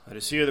Let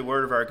us hear the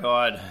word of our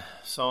God,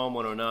 Psalm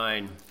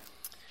 109,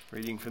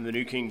 reading from the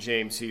New King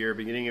James here,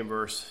 beginning in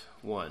verse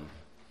 1.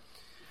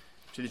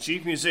 To the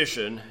chief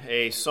musician,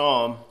 a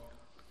psalm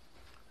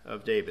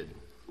of David.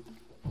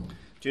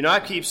 Do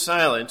not keep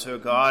silent, O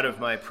God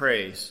of my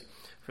praise,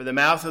 for the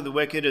mouth of the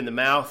wicked and the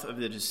mouth of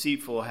the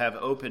deceitful have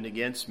opened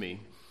against me.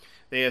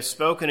 They have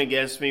spoken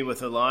against me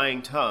with a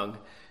lying tongue.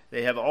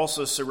 They have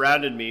also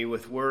surrounded me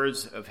with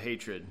words of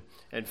hatred,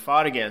 and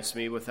fought against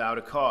me without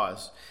a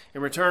cause.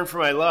 In return for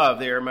my love,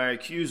 they are my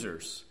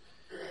accusers,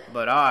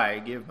 but I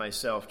give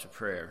myself to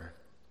prayer.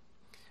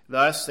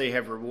 Thus they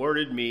have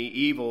rewarded me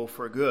evil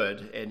for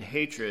good, and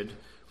hatred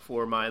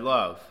for my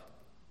love.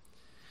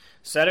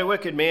 Set a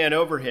wicked man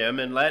over him,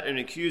 and let an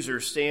accuser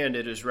stand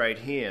at his right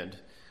hand.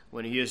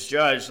 When he is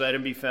judged, let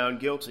him be found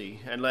guilty,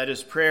 and let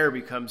his prayer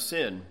become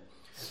sin.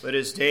 Let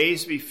his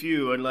days be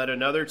few, and let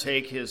another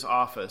take his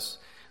office.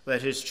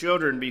 Let his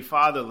children be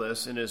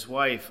fatherless, and his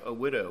wife a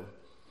widow.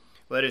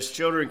 Let his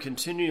children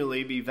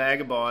continually be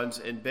vagabonds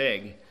and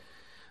beg.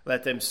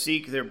 Let them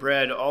seek their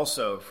bread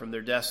also from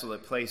their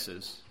desolate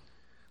places.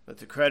 Let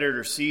the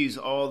creditor seize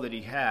all that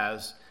he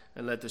has,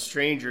 and let the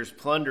strangers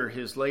plunder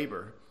his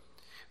labor.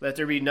 Let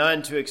there be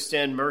none to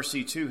extend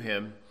mercy to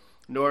him,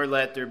 nor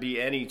let there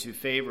be any to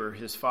favor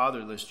his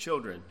fatherless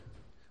children.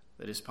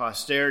 Let his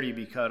posterity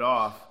be cut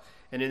off,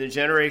 and in the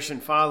generation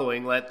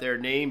following let their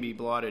name be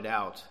blotted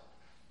out.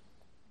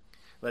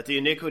 Let the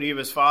iniquity of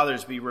his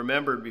fathers be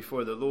remembered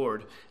before the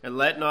Lord, and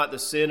let not the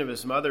sin of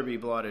his mother be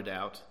blotted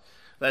out.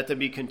 Let them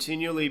be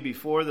continually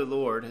before the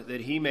Lord,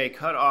 that he may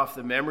cut off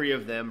the memory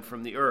of them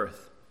from the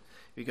earth,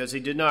 because he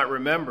did not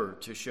remember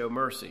to show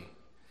mercy,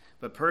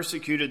 but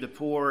persecuted the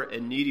poor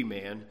and needy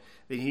man,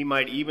 that he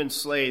might even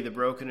slay the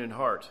broken in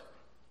heart.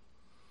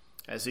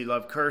 As he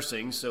loved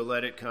cursing, so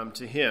let it come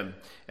to him.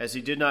 As he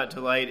did not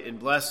delight in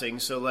blessing,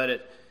 so let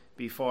it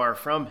be far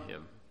from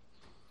him.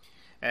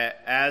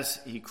 As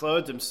he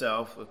clothed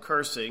himself with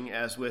cursing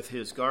as with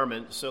his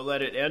garment, so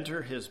let it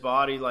enter his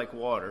body like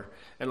water,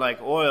 and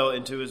like oil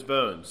into his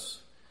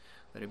bones.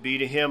 Let it be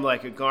to him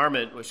like a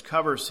garment which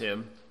covers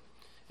him,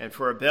 and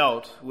for a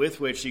belt with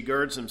which he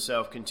girds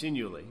himself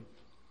continually.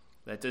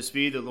 Let this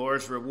be the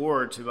Lord's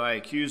reward to my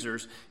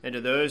accusers, and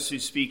to those who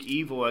speak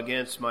evil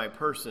against my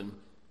person.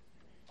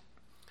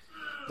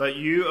 But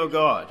you, O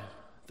God,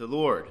 the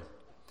Lord,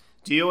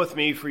 deal with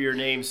me for your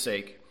name's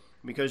sake,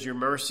 because your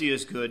mercy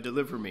is good,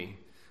 deliver me.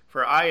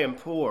 For I am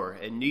poor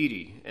and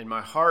needy, and my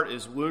heart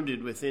is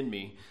wounded within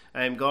me.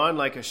 I am gone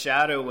like a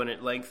shadow when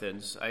it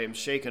lengthens. I am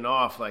shaken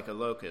off like a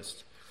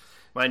locust.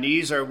 My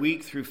knees are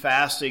weak through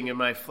fasting, and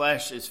my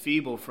flesh is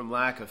feeble from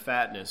lack of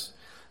fatness.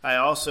 I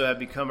also have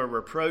become a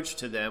reproach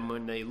to them.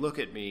 When they look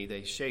at me,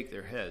 they shake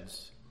their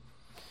heads.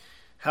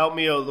 Help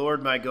me, O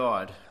Lord my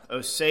God.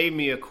 O save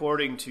me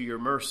according to your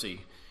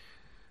mercy,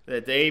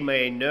 that they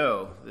may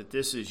know that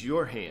this is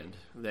your hand,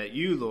 that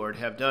you, Lord,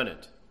 have done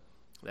it.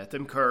 Let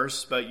them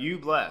curse, but you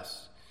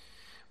bless.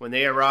 When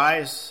they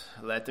arise,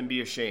 let them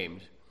be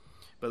ashamed.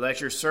 But let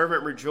your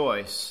servant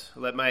rejoice.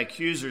 Let my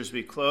accusers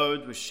be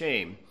clothed with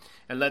shame,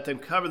 and let them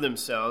cover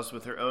themselves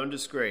with their own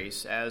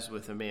disgrace as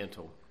with a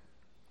mantle.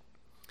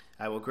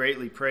 I will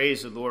greatly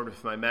praise the Lord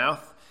with my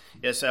mouth.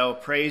 Yes, I will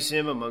praise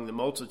him among the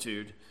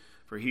multitude,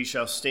 for he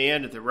shall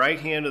stand at the right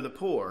hand of the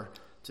poor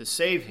to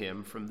save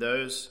him from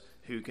those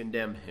who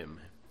condemn him.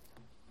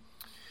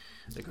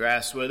 The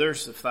grass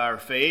withers, the flower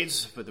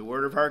fades, but the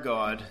word of our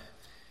God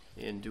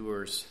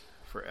endures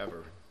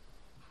forever.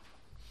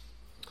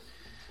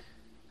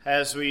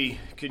 As we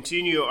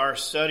continue our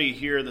study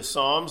here of the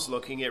Psalms,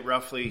 looking at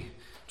roughly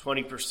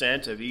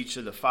 20% of each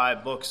of the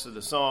 5 books of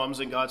the Psalms,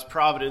 and God's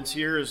providence,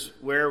 here is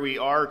where we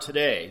are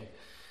today.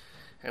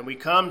 And we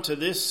come to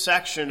this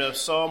section of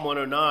Psalm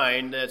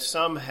 109 that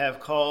some have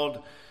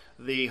called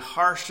the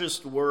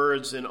harshest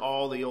words in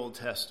all the Old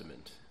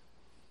Testament.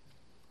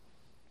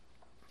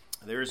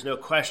 There is no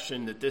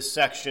question that this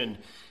section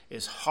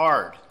is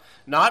hard,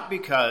 not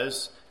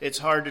because it's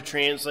hard to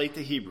translate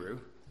the Hebrew,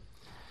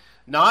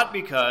 not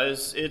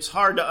because it's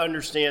hard to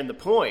understand the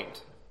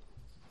point.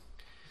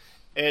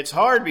 It's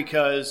hard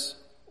because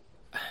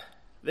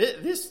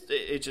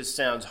it just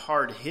sounds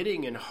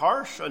hard-hitting and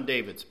harsh on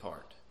David's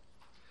part.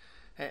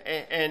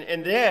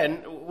 And then,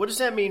 what does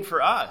that mean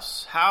for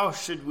us? How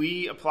should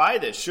we apply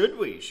this? Should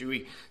we? Should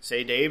we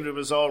say David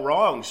was all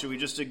wrong? Should we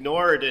just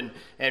ignore it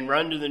and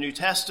run to the New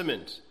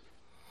Testament?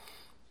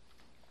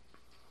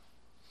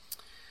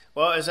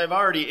 Well, as I've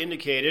already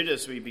indicated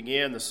as we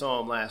began the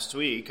psalm last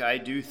week, I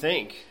do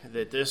think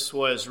that this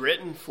was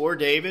written for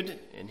David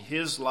in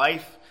his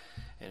life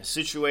in a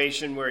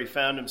situation where he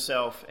found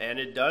himself, and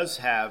it does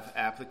have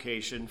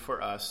application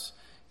for us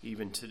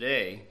even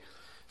today.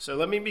 So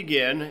let me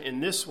begin in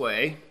this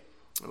way.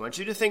 I want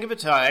you to think of a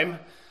time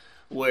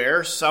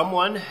where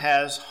someone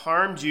has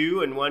harmed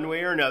you in one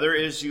way or another,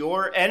 is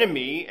your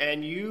enemy,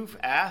 and you've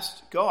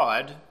asked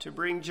God to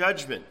bring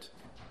judgment.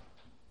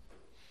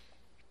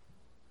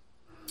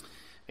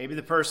 Maybe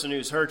the person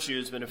who's hurt you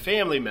has been a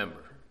family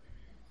member.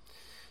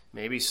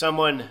 Maybe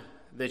someone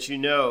that you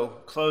know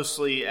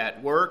closely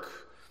at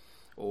work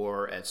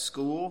or at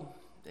school,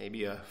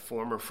 maybe a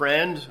former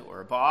friend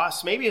or a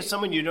boss. Maybe it's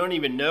someone you don't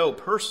even know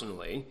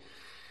personally,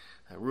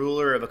 a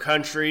ruler of a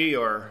country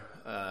or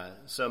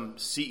some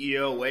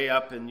CEO way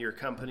up in your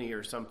company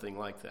or something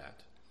like that.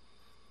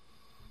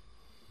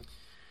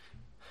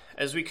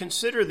 As we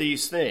consider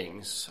these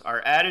things, our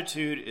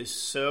attitude is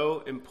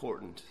so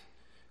important.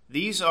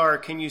 These are,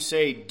 can you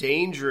say,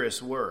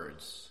 dangerous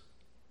words.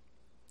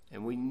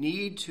 And we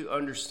need to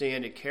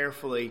understand it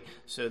carefully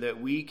so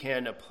that we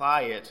can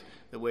apply it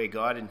the way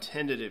God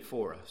intended it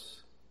for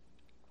us.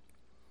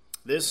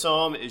 This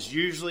psalm is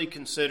usually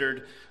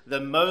considered the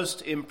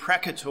most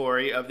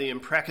imprecatory of the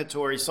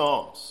imprecatory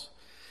psalms.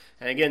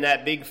 And again,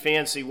 that big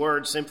fancy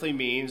word simply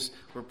means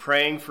we're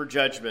praying for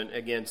judgment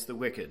against the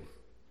wicked.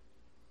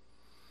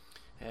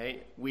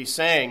 Okay? We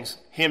sang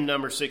hymn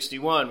number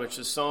 61, which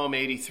is Psalm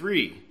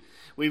 83.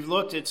 We've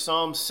looked at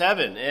Psalm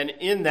 7, and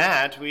in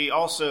that we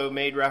also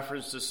made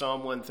reference to Psalm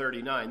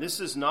 139. This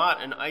is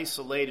not an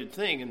isolated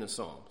thing in the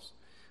Psalms.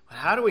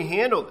 How do we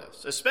handle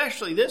this,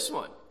 especially this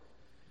one?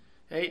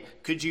 Hey,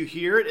 could you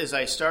hear it as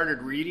I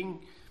started reading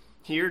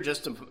here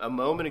just a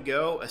moment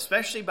ago,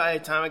 especially by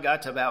the time I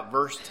got to about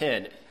verse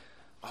 10?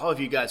 All of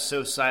you got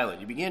so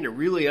silent. You began to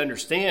really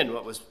understand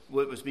what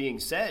was being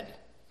said.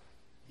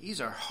 These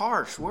are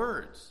harsh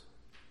words.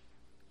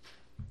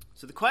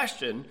 So the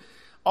question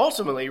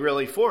ultimately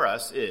really for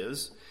us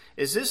is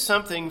this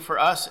something for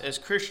us as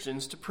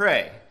Christians to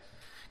pray?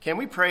 Can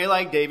we pray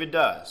like David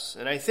does?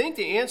 And I think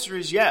the answer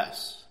is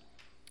yes.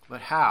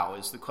 But how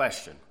is the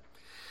question?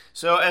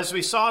 So as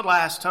we saw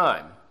last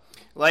time,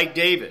 like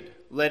David,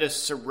 let us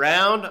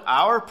surround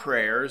our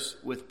prayers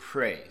with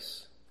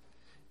praise.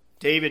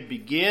 David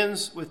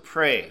begins with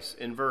praise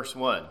in verse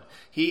 1.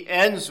 He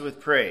ends with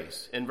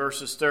praise in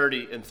verses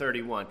 30 and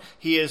 31.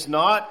 He is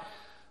not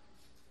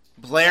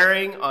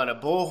blaring on a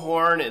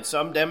bullhorn in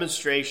some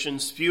demonstration,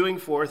 spewing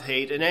forth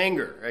hate and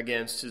anger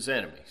against his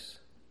enemies.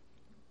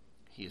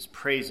 He is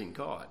praising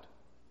God.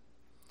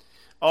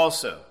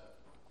 Also,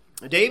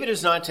 David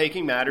is not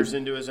taking matters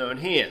into his own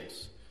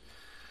hands.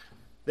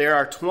 There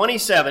are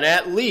 27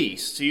 at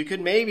least, so you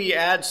could maybe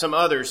add some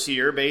others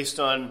here based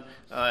on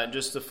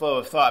just the flow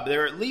of thought, but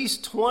there are at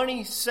least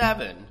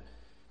 27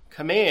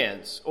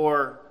 commands,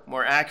 or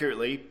more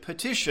accurately,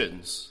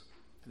 petitions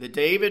that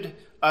David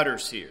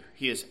utters here.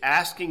 He is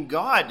asking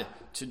God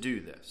to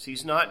do this.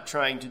 He's not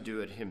trying to do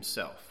it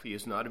himself. He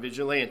is not a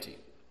vigilante.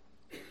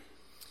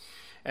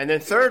 And then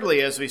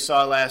thirdly, as we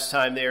saw last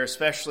time there,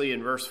 especially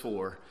in verse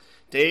 4,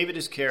 David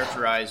is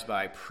characterized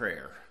by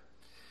prayer.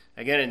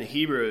 Again, in the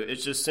Hebrew,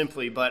 it's just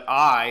simply, but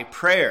I,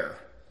 prayer.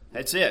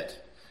 That's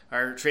it.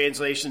 Our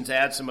translations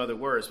add some other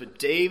words, but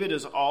David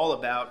is all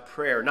about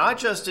prayer. Not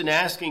just in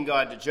asking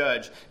God to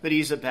judge, but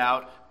he's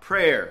about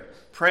prayer,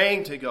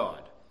 praying to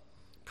God.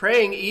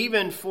 Praying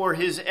even for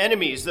his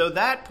enemies, though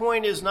that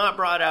point is not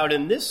brought out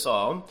in this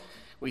psalm.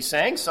 We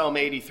sang Psalm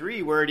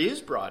 83 where it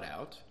is brought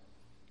out.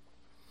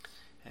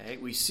 Okay,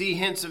 we see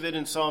hints of it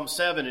in Psalm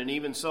 7 and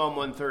even Psalm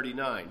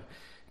 139.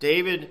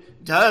 David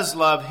does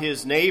love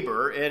his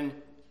neighbor, and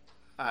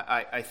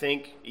I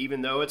think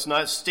even though it's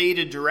not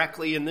stated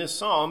directly in this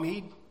psalm,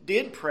 he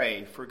did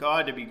pray for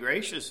God to be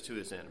gracious to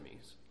his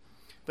enemies.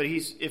 But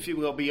he's, if you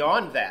will,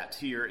 beyond that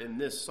here in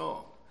this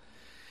psalm.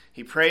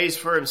 He prays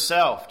for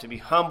himself to be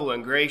humble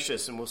and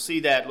gracious, and we'll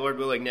see that, Lord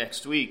willing,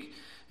 next week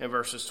in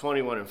verses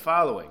 21 and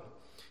following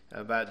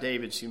about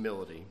David's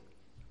humility.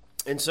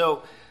 And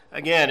so,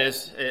 again,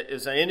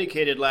 as I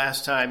indicated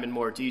last time in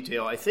more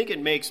detail, I think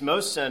it makes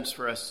most sense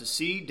for us to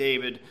see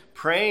David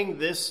praying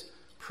this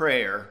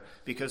prayer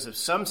because of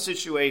some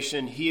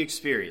situation he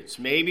experienced,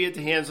 maybe at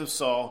the hands of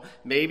Saul,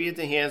 maybe at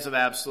the hands of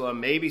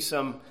Absalom, maybe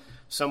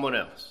someone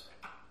else.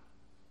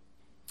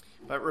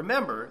 But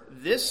remember,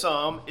 this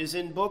psalm is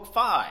in book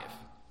 5.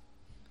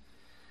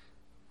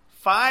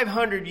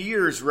 500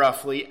 years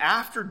roughly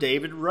after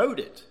David wrote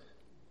it.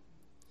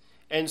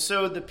 And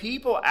so the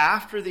people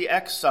after the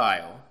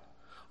exile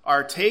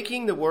are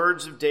taking the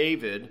words of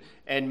David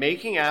and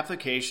making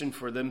application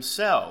for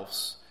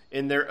themselves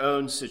in their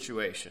own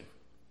situation.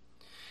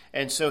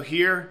 And so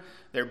here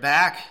they're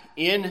back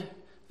in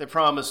the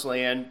promised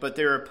land, but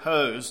they're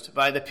opposed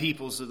by the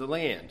peoples of the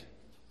land.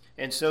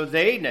 And so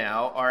they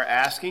now are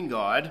asking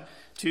God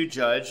to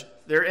judge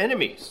their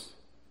enemies.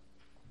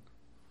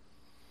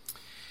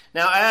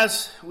 Now,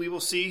 as we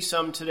will see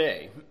some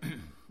today,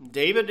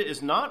 David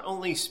is not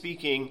only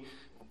speaking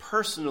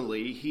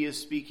personally, he is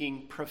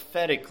speaking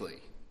prophetically.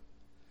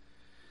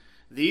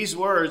 These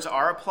words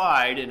are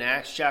applied in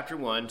Acts chapter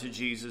 1 to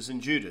Jesus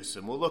and Judas,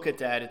 and we'll look at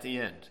that at the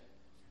end.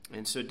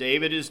 And so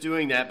David is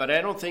doing that, but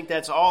I don't think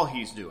that's all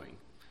he's doing,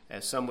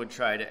 as some would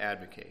try to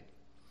advocate.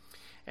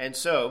 And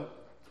so,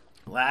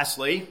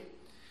 lastly,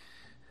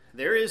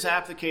 there is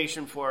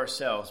application for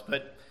ourselves,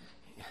 but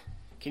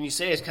can you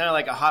say it's kind of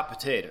like a hot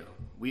potato?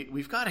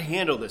 We've got to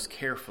handle this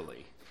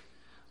carefully,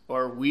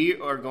 or we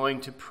are going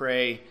to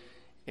pray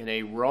in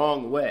a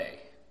wrong way.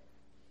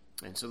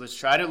 And so let's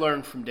try to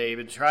learn from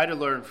David, try to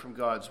learn from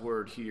God's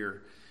word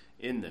here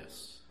in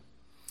this.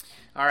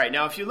 All right,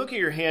 now if you look at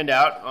your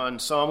handout on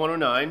Psalm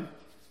 109,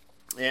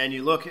 and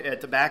you look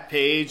at the back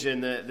page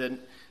and the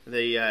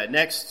the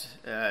next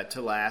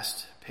to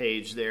last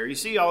page there, you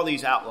see all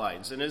these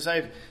outlines. And as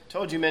I've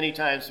told you many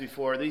times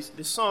before, these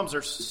Psalms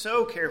are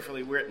so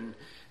carefully written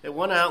that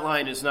one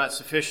outline is not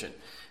sufficient.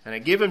 And I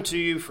give them to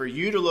you for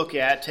you to look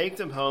at, take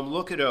them home,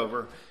 look it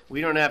over. We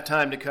don't have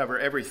time to cover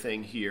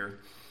everything here.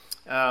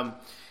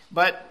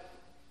 But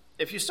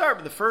if you start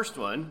with the first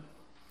one,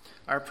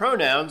 our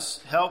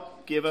pronouns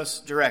help give us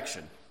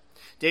direction.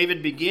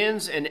 David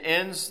begins and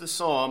ends the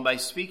psalm by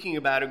speaking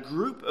about a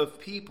group of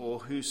people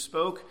who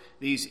spoke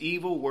these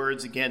evil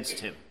words against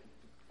him,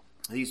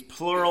 these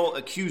plural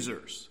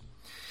accusers.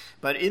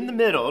 But in the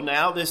middle,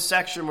 now this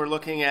section we're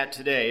looking at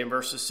today, in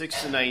verses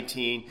 6 to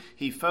 19,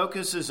 he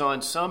focuses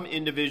on some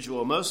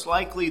individual, most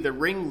likely the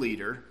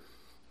ringleader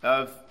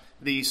of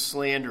these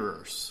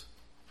slanderers.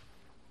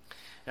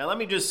 Now let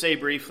me just say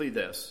briefly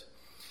this.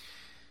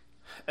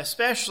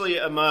 Especially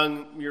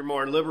among your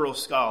more liberal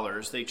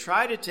scholars, they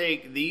try to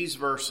take these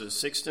verses,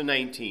 6 to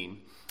 19,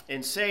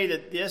 and say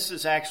that this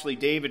is actually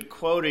David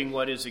quoting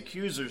what his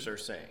accusers are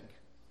saying.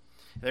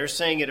 They're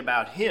saying it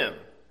about him.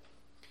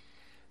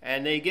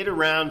 And they get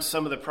around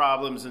some of the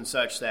problems and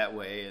such that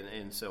way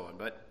and so on.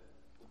 But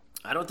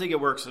I don't think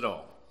it works at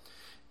all.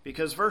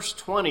 Because verse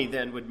 20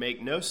 then would make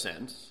no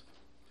sense.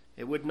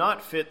 It would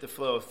not fit the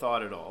flow of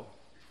thought at all.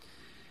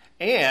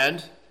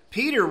 And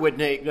Peter would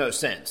make no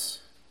sense.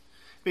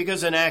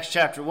 Because in Acts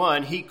chapter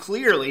 1, he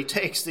clearly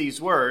takes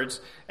these words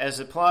as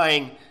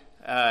applying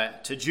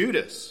to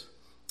Judas.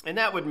 And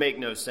that would make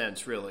no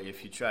sense, really,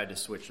 if you tried to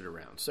switch it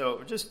around.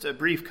 So just a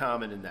brief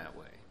comment in that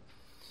way.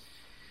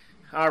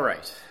 All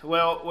right.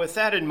 Well, with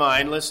that in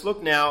mind, let's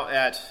look now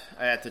at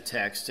the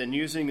text. And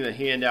using the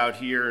handout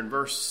here in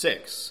verse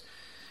 6.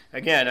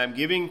 Again, I'm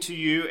giving to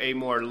you a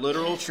more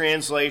literal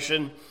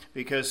translation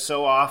because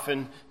so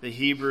often the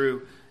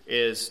Hebrew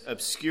is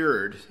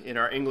obscured in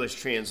our English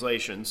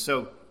translation.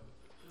 So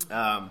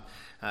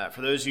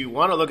for those of you who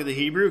want to look at the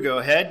Hebrew, go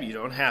ahead. You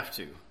don't have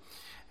to.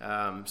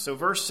 So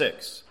verse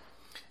 6.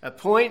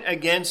 Appoint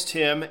against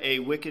him a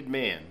wicked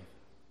man,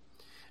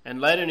 and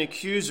let an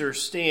accuser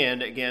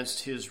stand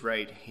against his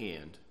right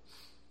hand.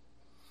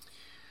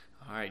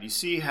 All right, you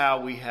see how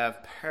we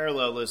have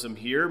parallelism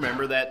here.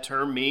 Remember that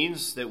term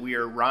means that we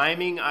are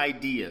rhyming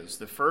ideas.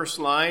 The first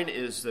line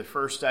is the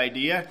first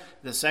idea.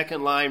 The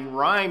second line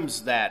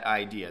rhymes that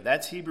idea.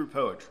 That's Hebrew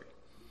poetry.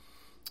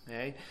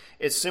 Okay?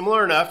 It's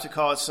similar enough to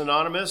call it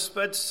synonymous,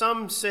 but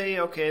some say,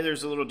 okay,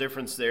 there's a little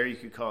difference there. You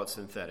could call it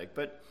synthetic,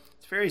 but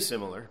it's very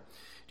similar.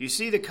 Do you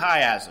see the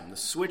chiasm, the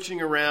switching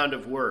around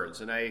of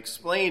words? And I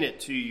explain it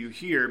to you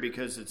here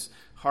because it's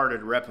harder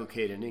to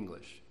replicate in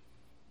English.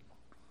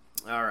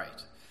 All right.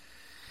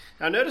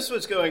 Now notice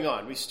what's going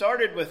on. We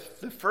started with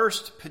the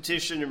first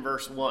petition in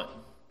verse 1.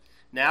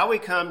 Now we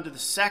come to the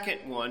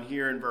second one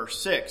here in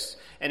verse 6.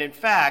 And in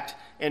fact,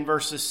 in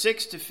verses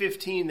 6 to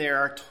 15, there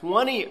are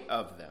 20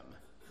 of them.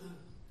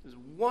 There's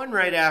one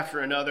right after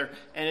another,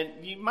 and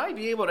you might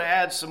be able to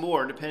add some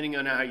more depending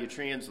on how you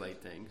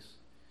translate things.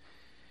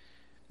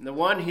 And the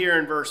one here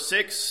in verse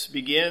 6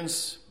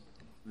 begins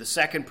the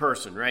second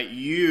person, right?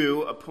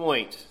 You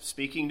appoint,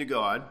 speaking to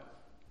God.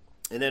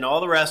 And then all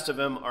the rest of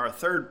them are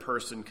third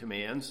person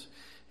commands.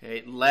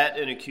 Okay? Let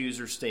an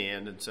accuser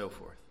stand and so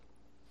forth.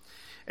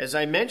 As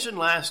I mentioned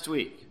last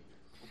week,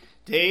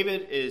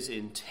 David is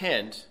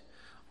intent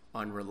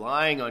on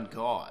relying on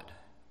God.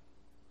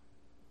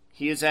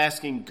 He is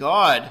asking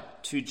God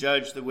to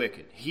judge the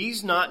wicked.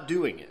 He's not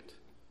doing it.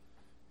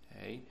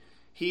 Okay?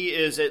 He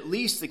is at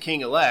least the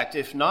king-elect,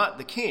 if not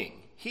the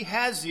king. He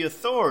has the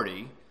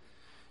authority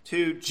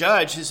to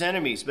judge his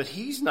enemies, but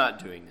he's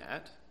not doing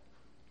that.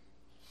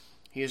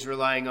 He is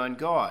relying on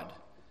God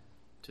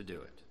to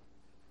do it.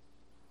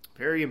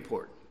 Very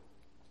important.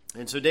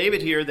 And so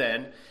David here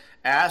then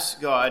asks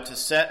God to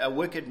set a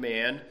wicked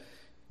man,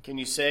 can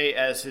you say,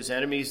 as his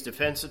enemy's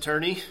defense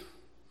attorney?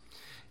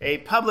 A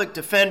public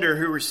defender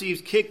who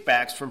receives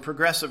kickbacks from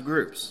progressive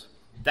groups.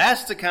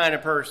 That's the kind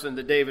of person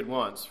that David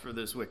wants for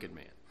this wicked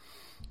man.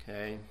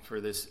 Okay,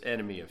 for this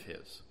enemy of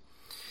his.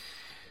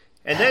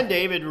 And then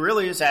David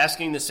really is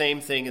asking the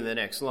same thing in the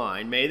next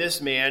line. May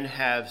this man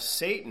have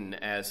Satan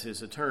as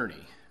his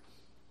attorney.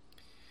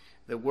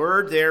 The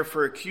word there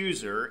for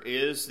accuser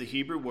is the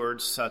Hebrew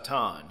word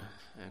Satan.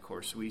 And of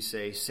course, we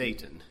say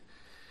Satan.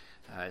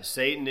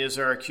 Satan is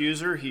our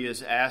accuser. He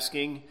is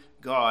asking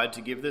God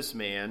to give this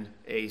man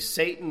a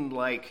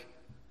Satan-like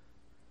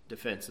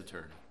defense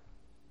attorney.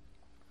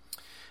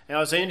 Now,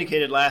 as I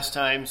indicated last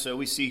time, so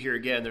we see here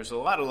again, there's a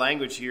lot of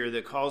language here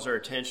that calls our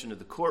attention to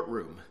the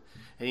courtroom.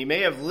 And he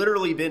may have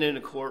literally been in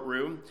a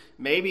courtroom.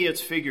 Maybe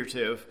it's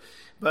figurative.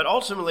 But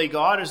ultimately,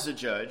 God is the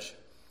judge.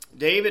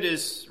 David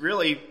is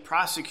really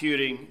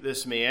prosecuting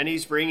this man.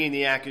 He's bringing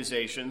the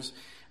accusations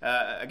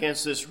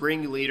against this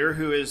ringleader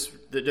who is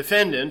the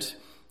defendant.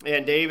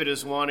 And David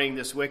is wanting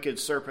this wicked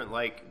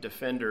serpent-like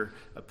defender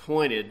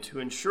appointed to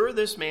ensure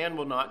this man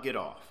will not get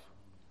off.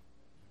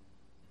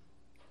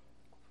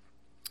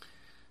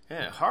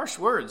 Yeah, harsh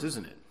words,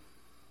 isn't it?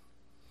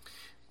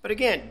 But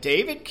again,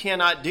 David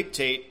cannot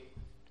dictate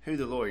who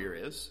the lawyer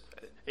is.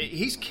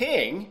 He's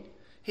king.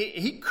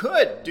 He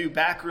could do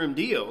backroom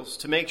deals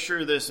to make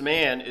sure this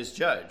man is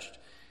judged.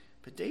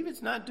 But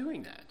David's not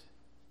doing that.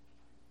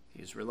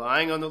 He's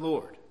relying on the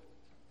Lord.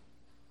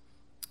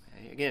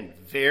 Again,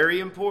 very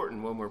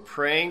important when we're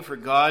praying for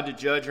God to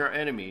judge our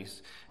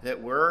enemies,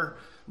 that we're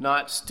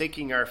not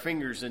sticking our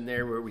fingers in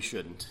there where we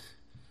shouldn't.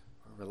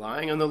 We're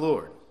relying on the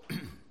Lord.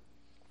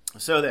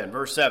 So then,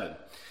 verse 7.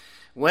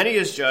 When he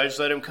is judged,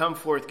 let him come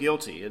forth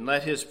guilty, and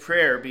let his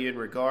prayer be in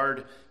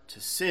regard to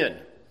sin.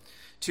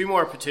 Two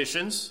more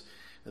petitions.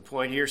 The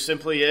point here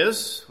simply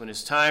is, when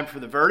it's time for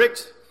the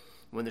verdict,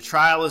 when the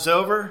trial is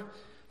over,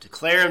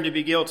 declare him to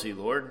be guilty,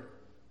 Lord.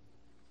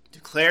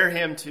 Declare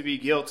him to be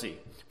guilty,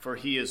 for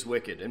he is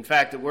wicked. In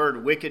fact, the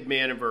word wicked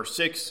man in verse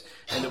 6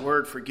 and the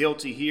word for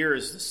guilty here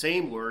is the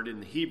same word in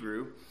the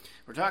Hebrew.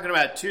 We're talking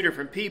about two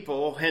different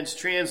people, hence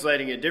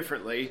translating it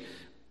differently,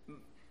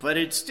 but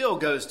it still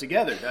goes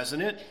together,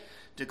 doesn't it?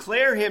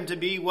 Declare him to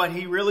be what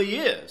he really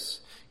is.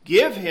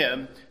 Give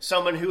him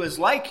someone who is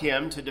like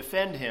him to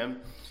defend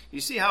him.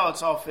 You see how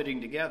it's all fitting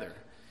together.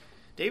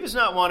 David's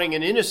not wanting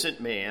an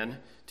innocent man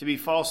to be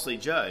falsely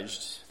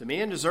judged. The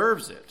man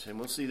deserves it, and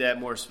we'll see that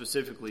more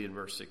specifically in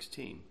verse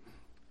 16.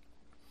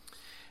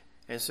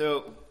 And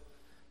so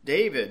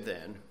David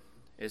then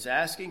is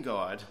asking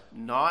God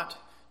not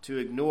to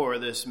ignore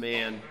this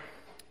man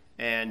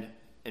and,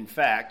 in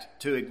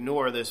fact, to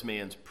ignore this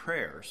man's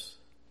prayers,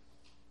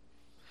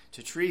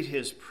 to treat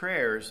his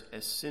prayers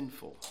as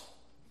sinful.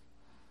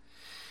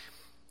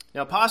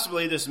 Now,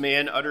 possibly this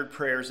man uttered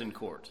prayers in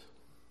court.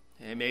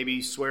 And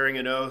maybe swearing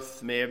an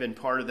oath may have been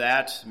part of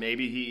that.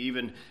 Maybe he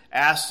even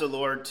asked the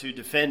Lord to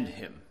defend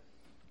him.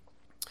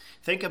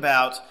 Think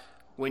about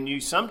when you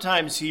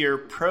sometimes hear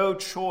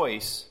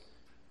pro-choice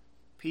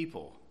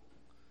people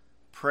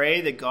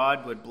pray that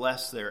God would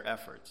bless their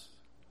efforts.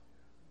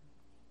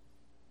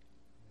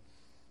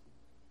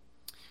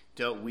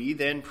 Don't we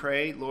then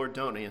pray, Lord,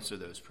 don't answer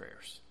those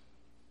prayers?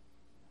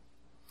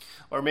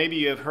 Or maybe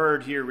you have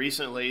heard here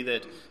recently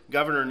that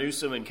Governor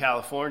Newsom in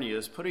California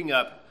is putting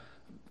up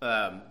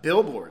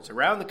billboards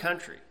around the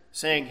country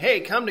saying,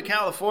 hey, come to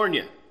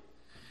California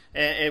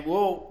and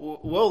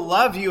we'll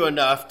love you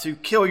enough to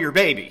kill your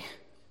baby.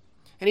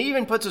 And he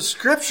even puts a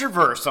scripture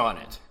verse on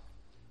it.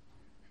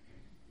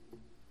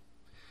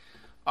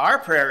 Our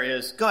prayer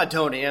is, God,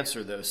 don't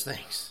answer those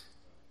things.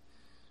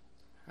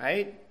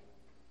 Right?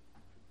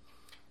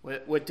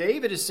 What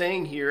David is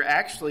saying here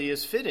actually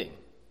is fitting,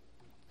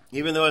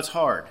 even though it's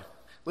hard.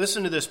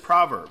 Listen to this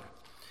proverb.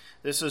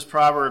 This is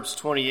Proverbs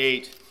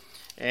 28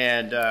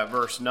 and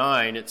verse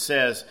 9. It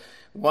says,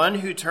 one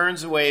who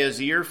turns away his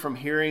ear from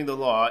hearing the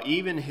law,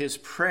 even his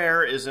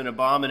prayer is an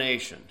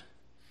abomination.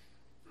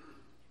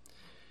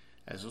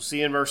 As we'll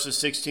see in verses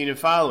 16 and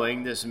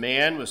following, this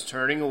man was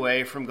turning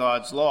away from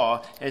God's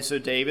law, and so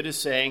David is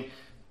saying,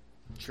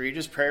 treat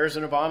his prayer as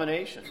an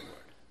abomination,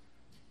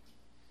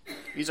 Lord.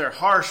 These are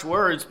harsh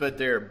words, but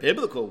they're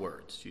biblical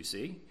words, you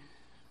see,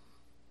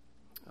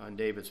 on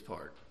David's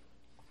part.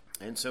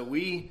 And so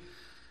we,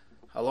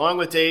 along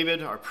with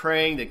David, are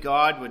praying that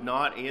God would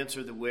not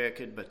answer the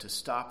wicked, but to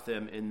stop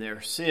them in their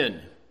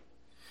sin.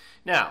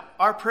 Now,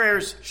 our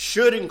prayers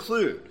should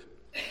include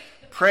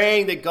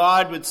praying that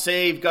God would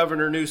save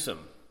Governor Newsom,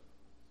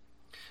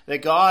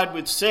 that God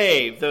would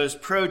save those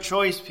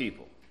pro-choice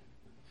people.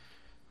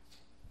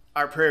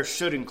 Our prayers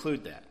should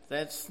include that.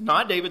 That's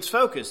not David's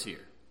focus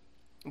here,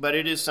 but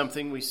it is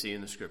something we see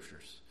in the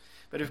Scriptures.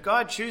 But if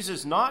God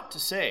chooses not to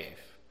save,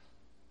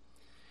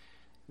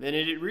 then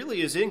it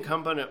really is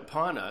incumbent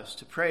upon us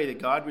to pray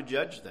that God would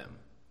judge them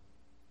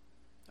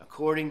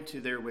according to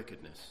their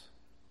wickedness.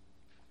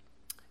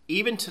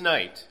 Even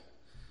tonight,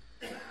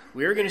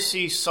 we are going to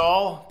see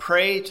Saul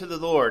pray to the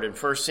Lord in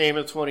 1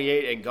 Samuel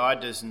 28, and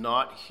God does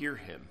not hear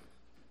him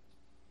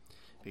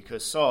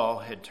because Saul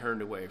had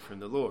turned away from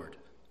the Lord.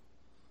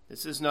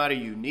 This is not a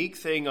unique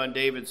thing on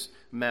David's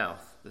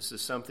mouth. This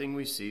is something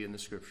we see in the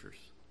Scriptures.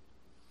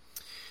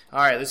 All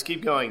right, let's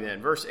keep going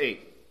then. Verse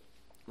 8.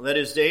 Let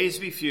his days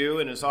be few,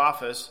 and his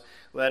office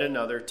let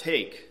another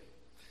take.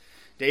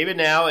 David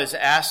now is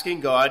asking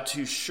God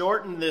to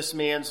shorten this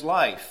man's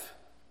life.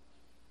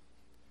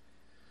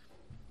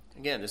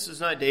 Again, this is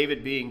not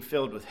David being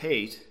filled with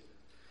hate.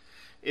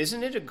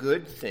 Isn't it a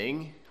good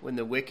thing when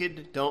the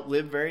wicked don't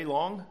live very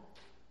long?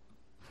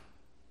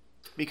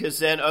 Because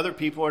then other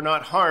people are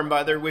not harmed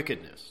by their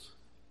wickedness.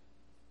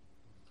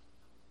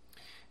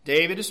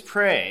 David is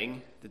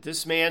praying that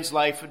this man's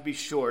life would be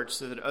short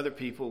so that other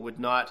people would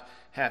not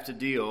have to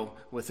deal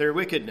with their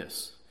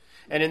wickedness.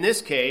 And in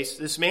this case,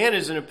 this man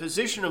is in a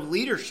position of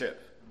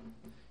leadership.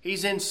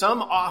 He's in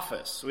some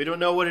office. We don't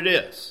know what it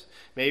is.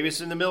 Maybe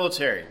it's in the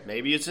military.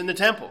 Maybe it's in the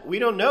temple. We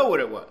don't know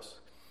what it was.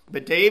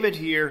 But David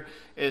here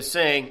is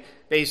saying,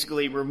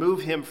 basically,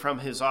 remove him from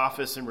his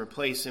office and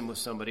replace him with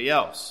somebody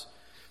else.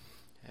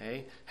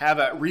 Okay? Have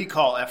a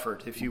recall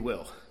effort, if you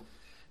will.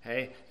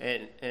 Okay?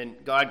 And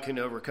God can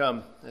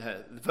overcome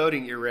the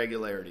voting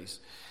irregularities.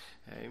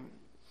 Okay?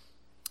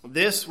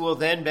 This will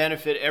then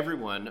benefit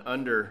everyone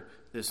under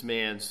this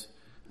man's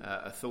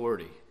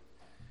authority.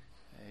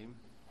 Okay?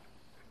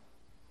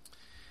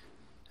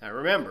 Now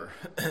remember,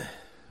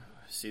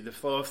 see the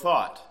flow of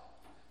thought,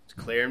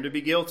 declare him to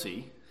be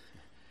guilty,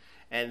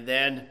 and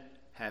then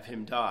have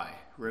him die.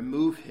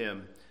 Remove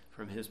him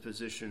from his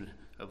position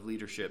of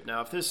leadership.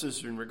 Now, if this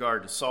is in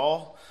regard to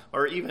Saul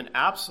or even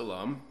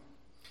Absalom,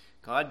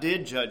 God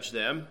did judge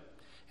them,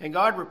 and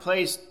God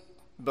replaced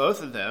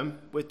both of them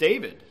with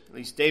David. At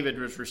least David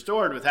was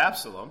restored with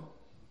Absalom.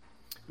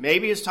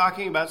 Maybe it's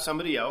talking about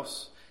somebody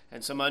else,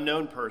 and some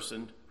unknown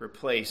person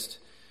replaced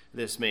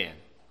this man.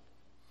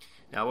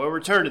 Now, we'll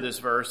return to this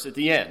verse at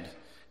the end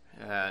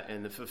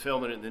and the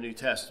fulfillment in the New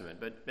Testament.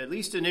 But at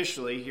least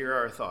initially, here are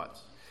our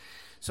thoughts.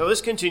 So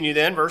let's continue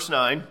then, verse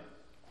 9.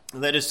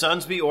 Let his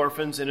sons be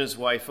orphans and his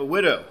wife a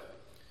widow.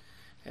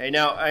 Okay,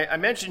 now, I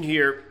mentioned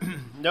here,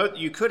 note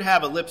you could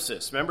have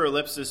ellipsis. Remember,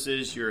 ellipsis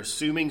is you're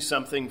assuming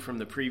something from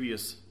the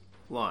previous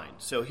line.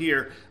 So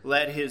here,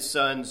 let his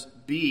sons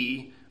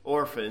be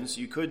orphans.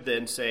 You could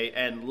then say,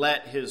 and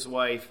let his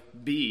wife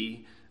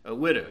be a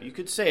widow. You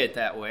could say it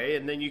that way,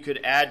 and then you could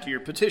add to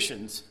your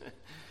petitions,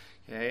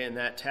 okay, in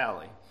that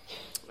tally.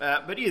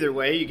 But either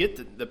way, you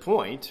get the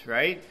point,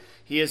 right?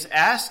 He is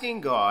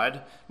asking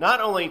God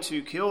not only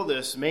to kill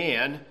this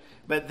man,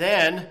 but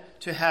then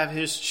to have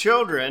his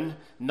children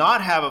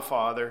not have a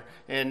father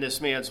and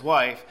this man's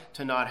wife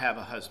to not have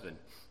a husband.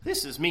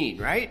 This is mean,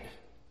 right?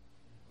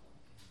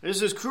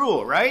 This is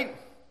cruel, right?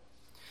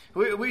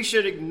 We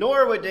should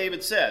ignore what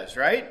David says,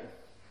 right?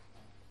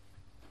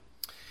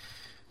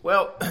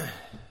 Well,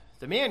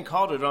 the man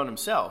called it on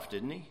himself,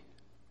 didn't he?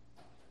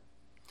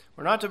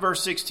 We're not to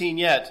verse 16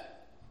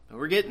 yet, but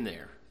we're getting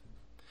there.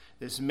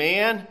 This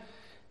man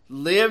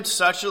lived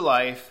such a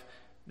life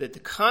that the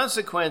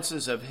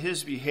consequences of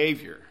his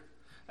behavior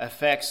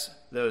affects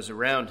those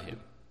around him.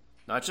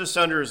 Not just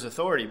under his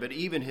authority, but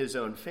even his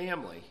own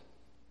family.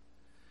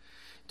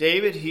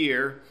 David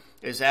here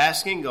is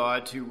asking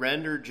God to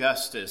render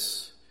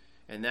justice,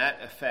 and that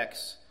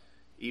affects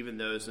even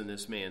those in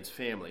this man's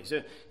family.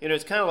 So,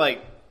 it's kind of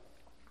like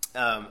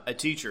a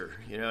teacher,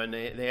 and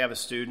they have a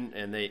student,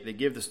 and they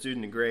give the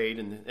student a grade,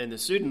 and the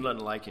student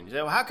doesn't like him. They say,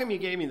 well, how come you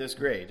gave me this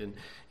grade? And,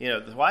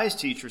 the wise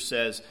teacher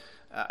says,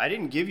 I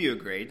didn't give you a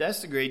grade.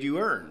 That's the grade you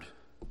earned.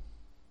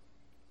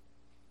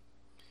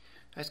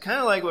 That's kind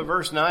of like what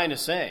verse 9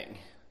 is saying.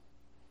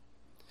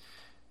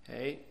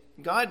 Okay?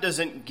 God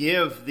doesn't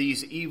give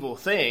these evil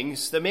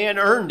things. The man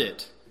earned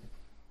it.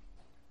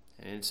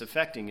 And it's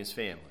affecting his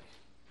family.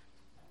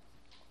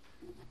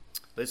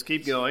 Let's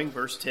keep going.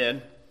 Verse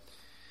 10.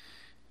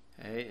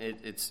 Okay?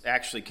 It's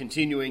actually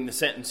continuing the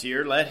sentence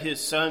here. Let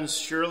his sons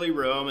surely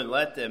roam, and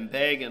let them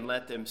beg, and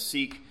let them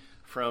seek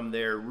from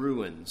their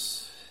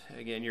ruins.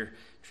 Again, your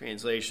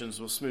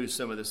translations will smooth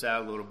some of this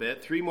out a little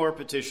bit. 3 more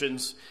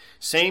petitions.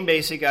 Same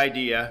basic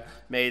idea.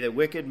 May the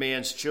wicked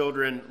man's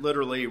children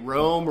literally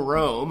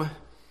roam.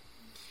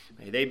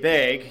 May they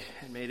beg,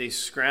 and may they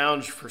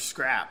scrounge for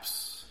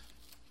scraps.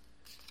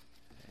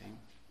 Okay.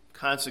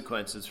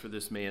 Consequences for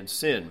this man's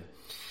sin.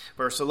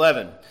 Verse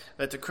 11,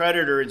 let the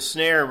creditor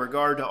ensnare in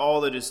regard to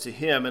all that is to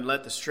him, and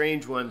let the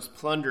strange ones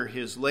plunder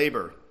his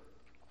labor.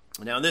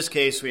 Now, in this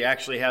case, we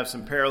actually have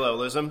some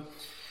parallelism.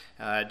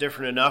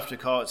 Different enough to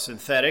call it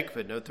synthetic,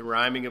 but note the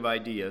rhyming of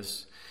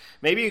ideas.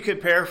 Maybe you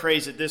could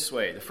paraphrase it this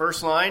way. The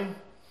first line,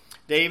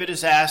 David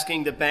is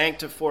asking the bank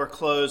to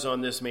foreclose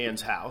on this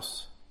man's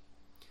house.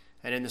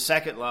 And in the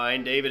second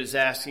line, David is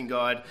asking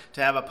God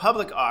to have a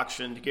public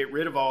auction to get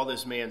rid of all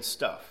this man's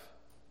stuff.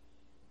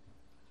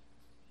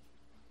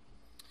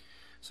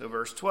 So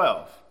verse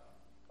 12,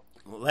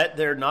 let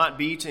there not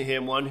be to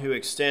him one who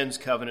extends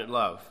covenant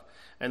love,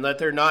 and let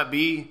there not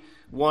be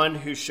one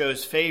who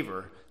shows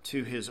favor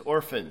to his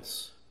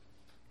orphans.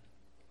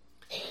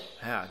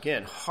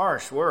 Again,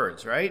 harsh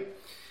words, right?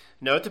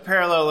 Note the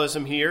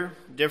parallelism here.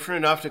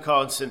 Different enough to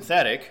call it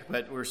synthetic,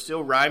 but we're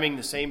still rhyming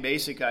the same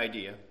basic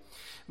idea.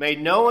 May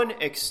no one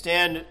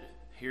extend,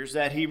 here's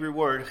that Hebrew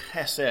word,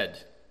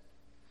 chesed,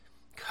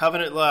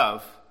 covenant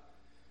love,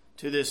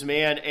 to this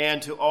man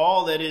and to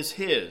all that is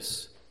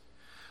his.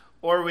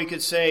 Or we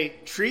could say,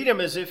 treat him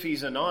as if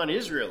he's a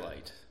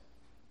non-Israelite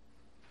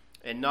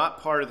and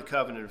not part of the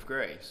covenant of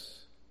grace.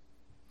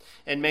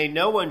 And may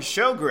no one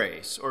show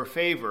grace or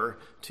favor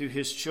to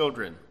his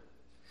children.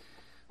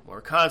 More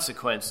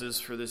consequences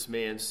for this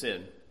man's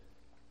sin.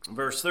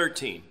 Verse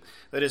 13,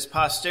 let his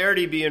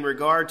posterity be in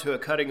regard to a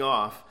cutting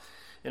off.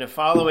 In a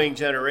following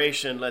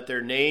generation, let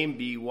their name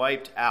be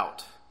wiped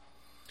out.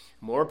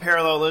 More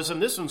parallelism.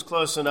 This one's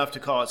close enough to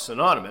call it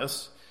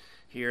synonymous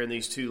here in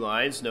these 2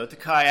 lines. Note the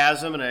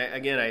chiasm, and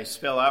I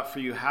spell out for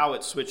you how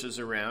it switches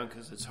around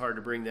because it's hard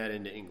to bring that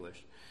into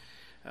English.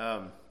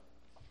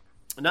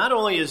 Not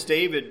only is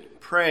David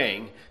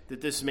praying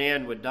that this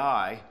man would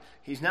die,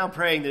 he's now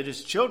praying that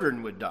his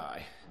children would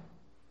die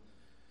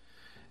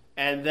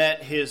and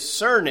that his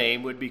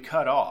surname would be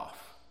cut off.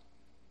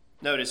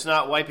 Note, it's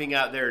not wiping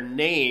out their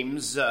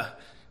names,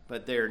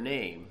 but their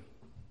name.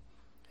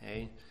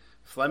 Okay?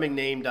 Fleming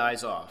name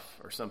dies off,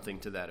 or something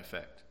to that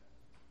effect.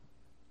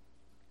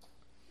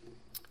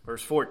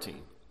 Verse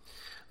 14.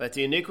 Let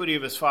the iniquity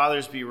of his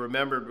fathers be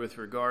remembered with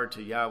regard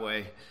to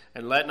Yahweh,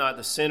 and let not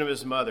the sin of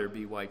his mother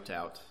be wiped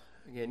out.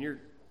 Again, you're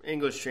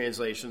English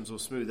translations will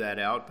smooth that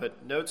out,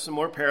 but note some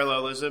more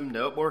parallelism,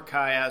 note more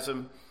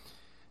chiasm,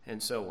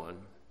 and so on.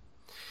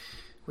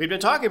 We've been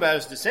talking about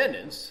his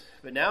descendants,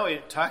 but now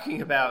we're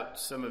talking about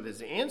some of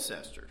his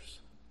ancestors,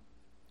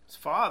 his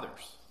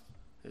fathers,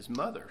 his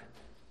mother.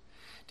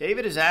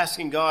 David is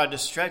asking God to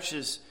stretch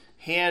his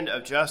hand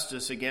of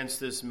justice against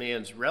this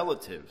man's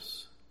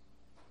relatives.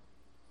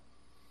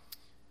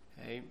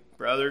 Okay,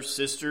 brothers,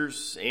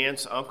 sisters,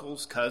 aunts,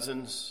 uncles,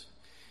 cousins.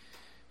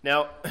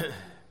 Now,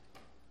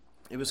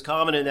 it was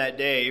common in that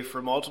day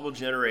for multiple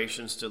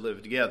generations to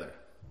live together.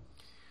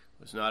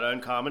 It was not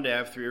uncommon to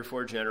have 3 or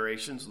 4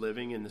 generations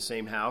living in the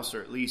same house,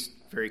 or at least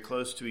very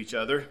close to each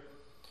other.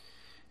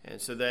 And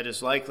so that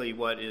is likely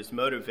what is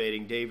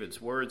motivating David's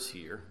words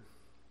here.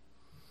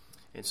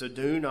 And so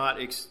do not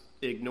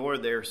ignore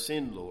their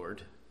sin,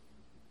 Lord.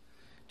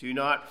 Do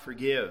not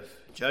forgive.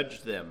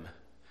 Judge them.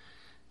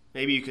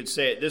 Maybe you could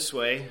say it this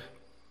way.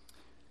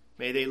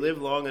 May they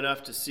live long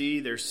enough to see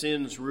their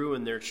sins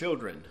ruin their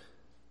children.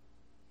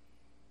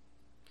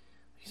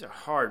 These are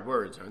hard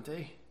words, aren't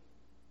they?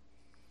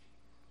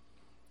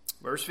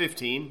 Verse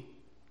 15,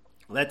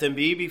 let them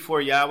be before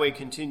Yahweh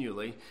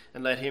continually,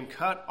 and let him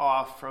cut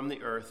off from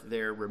the earth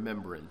their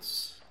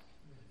remembrance.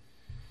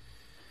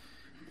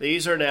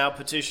 These are now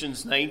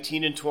petitions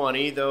 19 and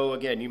 20, though,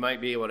 again, you might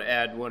be able to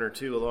add 1 or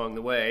 2 along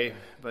the way,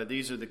 but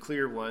these are the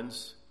clear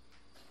ones.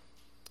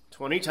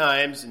 20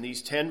 times in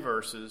these 10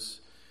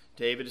 verses,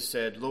 David has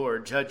said,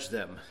 Lord, judge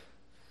them.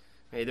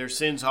 May their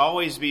sins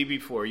always be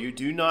before you.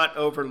 Do not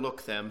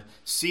overlook them.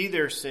 See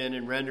their sin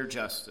and render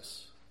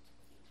justice.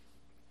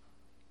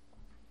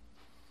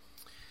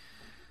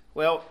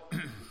 Well,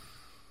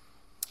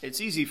 it's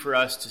easy for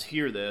us to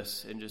hear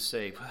this and just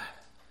say,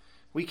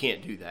 we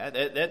can't do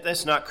that.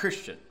 That's not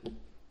Christian.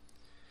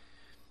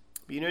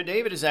 But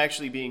David is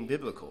actually being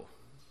biblical.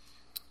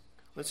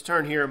 Let's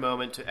turn here a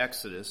moment to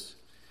Exodus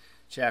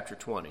chapter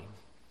 20.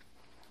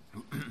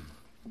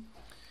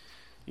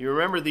 You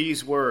remember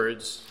these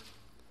words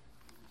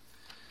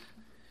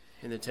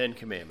in the 10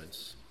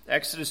 Commandments.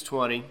 Exodus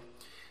 20,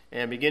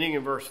 and beginning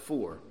in verse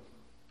 4.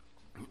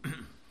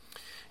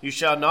 You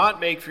shall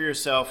not make for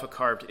yourself a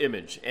carved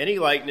image, any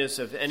likeness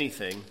of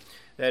anything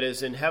that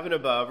is in heaven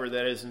above, or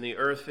that is in the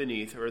earth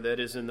beneath, or that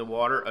is in the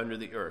water under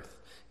the earth.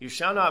 You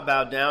shall not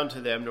bow down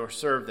to them nor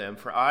serve them,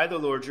 for I, the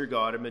Lord your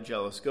God, am a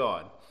jealous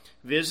God,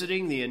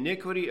 visiting the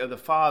iniquity of the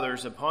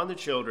fathers upon the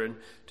children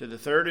to the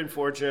 3rd and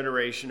 4th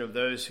generation of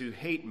those who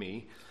hate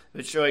me,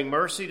 but showing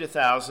mercy to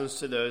thousands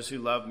to those who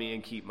love me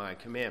and keep my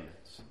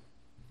commandments.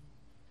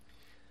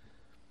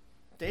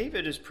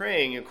 David is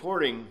praying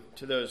according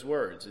to those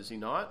words, is he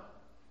not?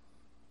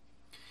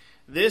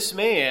 This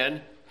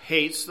man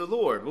hates the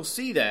Lord. We'll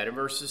see that in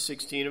verses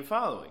 16 and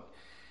following.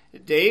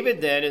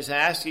 David then is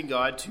asking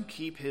God to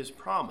keep his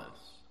promise.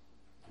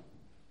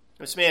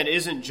 This man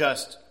isn't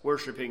just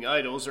worshiping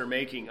idols or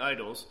making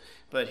idols,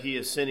 but he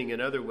is sinning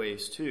in other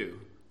ways too.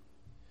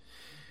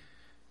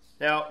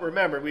 Now,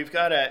 remember, we've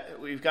got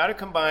to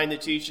combine the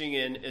teaching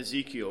in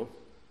Ezekiel.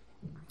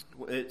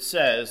 It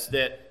says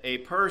that a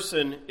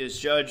person is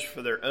judged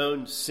for their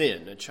own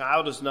sin. A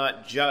child is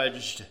not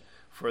judged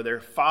for their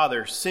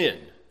father's sin.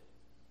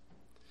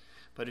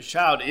 But a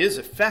child is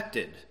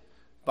affected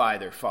by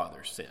their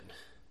father's sin.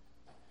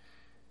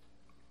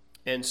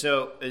 And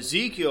so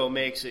Ezekiel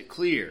makes it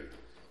clear,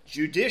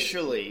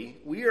 judicially,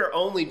 we are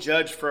only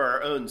judged for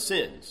our own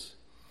sins.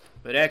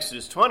 But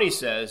Exodus 20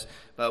 says,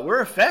 but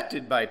we're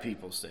affected by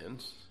people's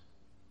sins.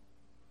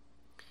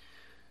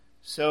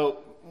 So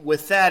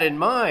with that in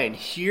mind,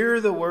 hear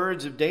the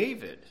words of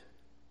David.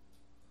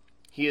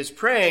 He is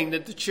praying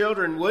that the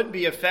children would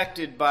be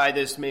affected by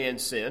this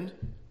man's sin,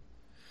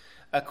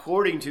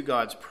 according to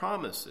God's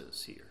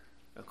promises here,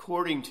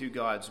 according to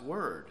God's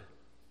word.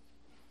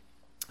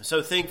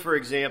 So think, for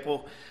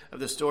example, of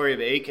the story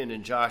of Achan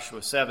in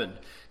Joshua 7.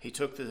 He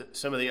took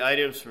some of the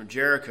items from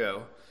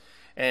Jericho,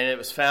 and it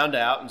was found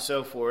out and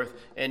so forth.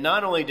 And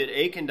not only did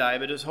Achan die,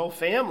 but his whole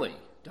family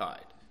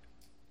died.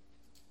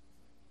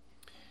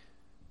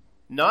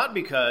 Not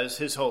because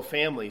his whole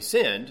family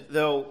sinned,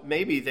 though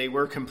maybe they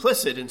were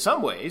complicit in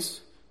some ways,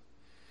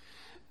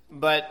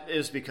 but it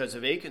was because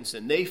of Achan's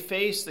sin. They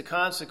faced the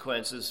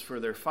consequences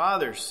for their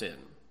father's sin.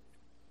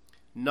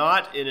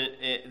 Not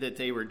that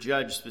they were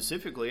judged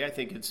specifically. I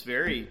think it's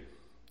very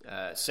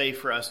safe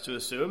for us to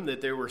assume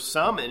that there were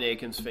some in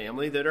Achan's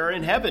family that are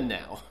in heaven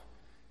now.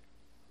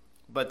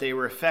 But they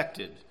were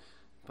affected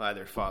by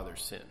their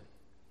father's sin.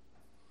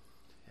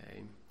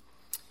 Okay.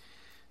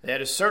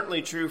 That is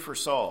certainly true for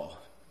Saul.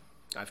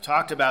 I've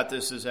talked about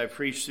this as I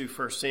preached through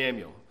 1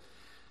 Samuel.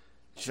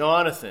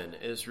 Jonathan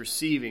is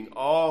receiving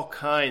all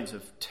kinds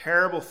of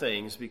terrible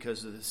things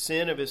because of the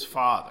sin of his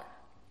father.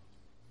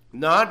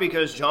 Not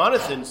because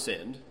Jonathan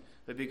sinned,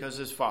 but because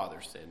his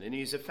father sinned. And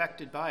he's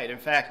affected by it. In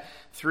fact,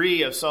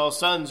 3 of Saul's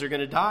sons are going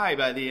to die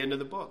by the end of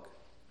the book.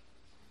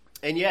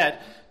 And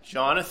yet,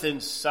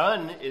 Jonathan's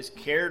son is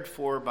cared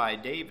for by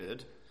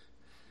David,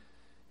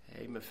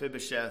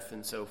 Mephibosheth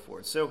and so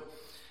forth. So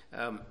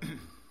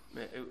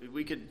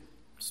we could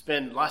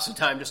spend lots of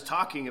time just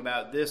talking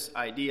about this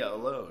idea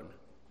alone.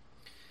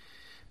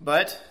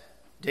 But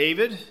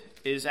David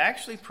is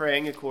actually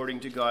praying according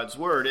to God's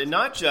word, and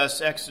not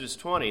just Exodus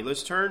 20.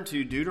 Let's turn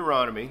to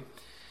Deuteronomy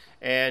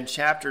and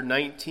chapter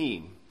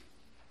 19.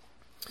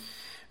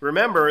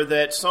 Remember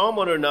that Psalm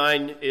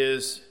 109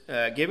 is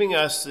giving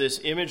us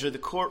this image of the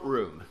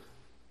courtroom.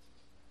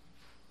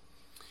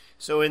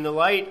 So in the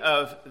light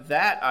of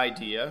that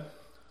idea,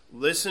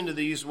 listen to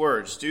these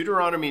words.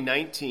 Deuteronomy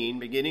 19,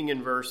 beginning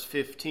in verse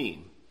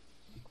 15.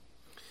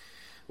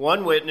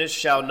 One witness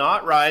shall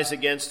not rise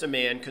against a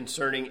man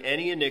concerning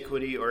any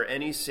iniquity or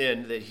any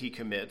sin that he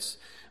commits.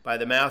 By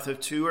the mouth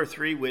of 2 or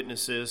 3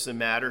 witnesses, the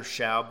matter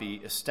shall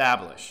be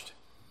established.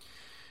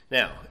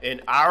 Now, in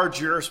our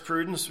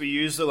jurisprudence, we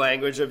use the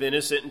language of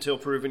innocent until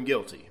proven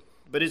guilty.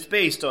 But it's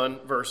based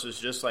on verses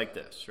just like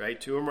this, right?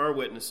 2 or more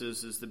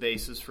witnesses is the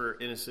basis for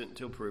innocent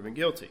until proven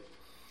guilty.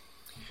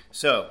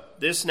 So,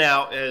 this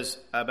now is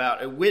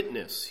about a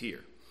witness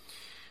here.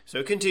 So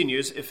it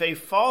continues, if a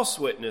false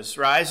witness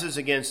rises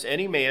against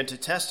any man to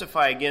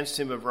testify against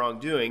him of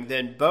wrongdoing,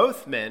 then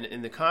both men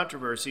in the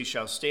controversy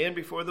shall stand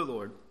before the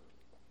Lord,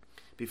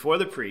 before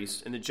the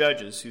priests and the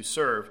judges who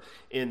serve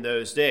in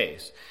those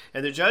days.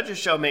 And the judges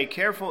shall make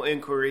careful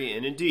inquiry,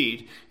 and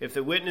indeed, if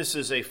the witness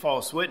is a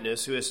false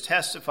witness who has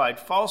testified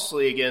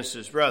falsely against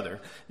his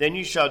brother, then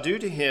you shall do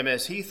to him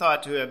as he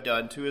thought to have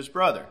done to his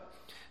brother.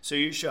 So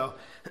you shall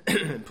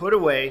put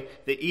away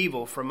the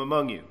evil from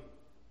among you.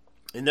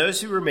 And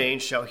those who remain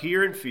shall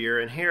hear and fear,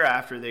 and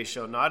hereafter they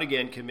shall not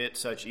again commit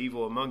such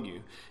evil among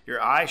you. Your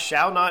eye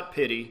shall not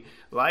pity,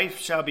 life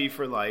shall be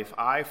for life,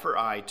 eye for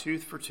eye,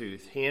 tooth for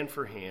tooth, hand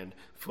for hand,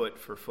 foot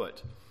for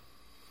foot.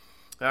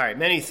 All right,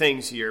 many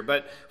things here,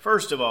 but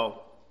first of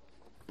all,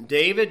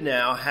 David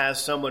now has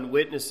someone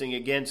witnessing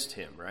against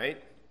him, right?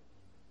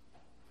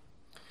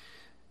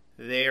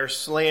 They are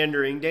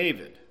slandering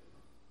David.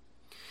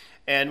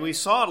 And we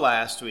saw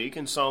last week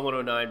in Psalm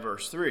 109,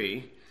 verse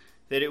 3,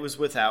 that it was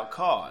without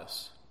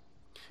cause.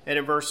 And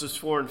in verses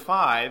 4 and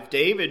 5,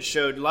 David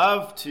showed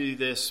love to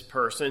this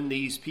person,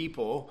 these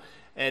people,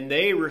 and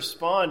they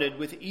responded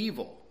with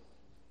evil.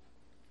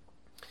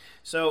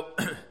 So,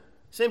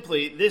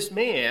 simply, this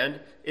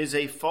man is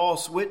a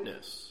false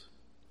witness.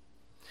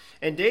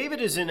 And David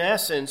is in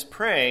essence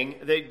praying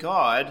that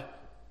God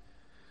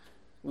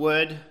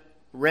would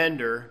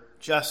render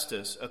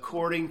justice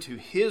according to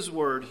his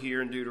word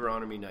here in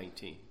Deuteronomy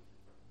 19.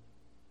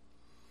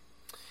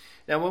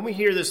 Now, when we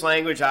hear this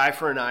language, eye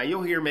for an eye,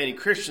 you'll hear many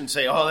Christians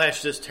say, oh,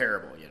 that's just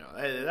terrible. You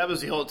know, that was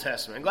the Old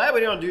Testament. I'm glad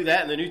we don't do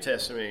that in the New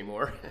Testament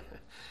anymore.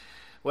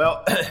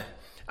 Well,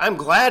 I'm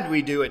glad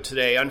we do it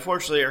today.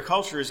 Unfortunately, our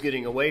culture is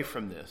getting away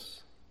from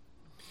this.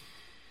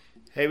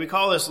 Hey, we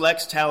call this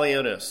lex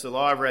talionis, the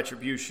law of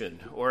retribution,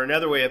 or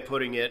another way of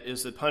putting it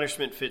is that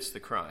punishment fits the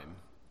crime.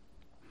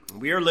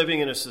 We are living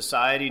in a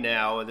society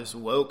now, this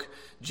woke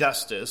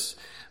justice,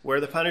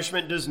 where the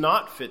punishment does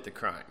not fit the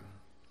crime.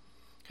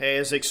 Okay,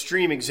 as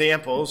extreme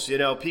examples, you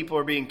know, people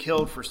are being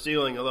killed for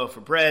stealing a loaf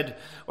of bread,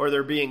 or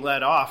they're being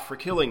let off for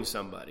killing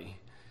somebody.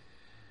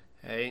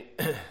 Okay,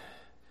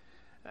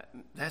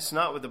 that's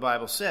not what the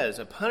Bible says.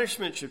 A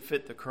punishment should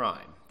fit the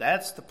crime.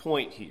 That's the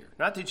point here.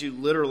 Not that you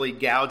literally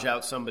gouge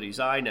out somebody's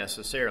eye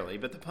necessarily,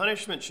 but the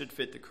punishment should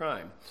fit the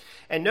crime.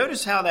 And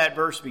notice how that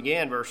verse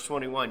began, verse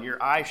 21,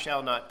 your eye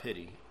shall not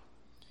pity.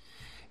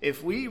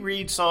 If we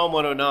read Psalm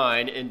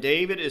 109 and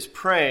David is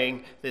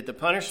praying that the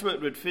punishment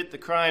would fit the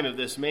crime of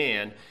this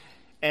man,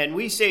 and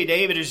we say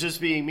David is just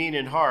being mean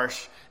and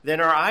harsh,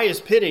 then our eye is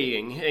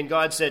pitying, and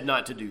God said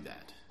not to do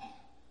that.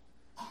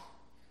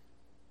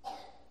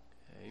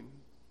 Okay.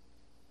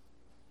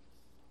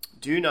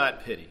 Do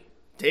not pity.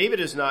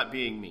 David is not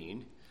being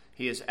mean.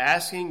 He is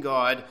asking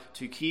God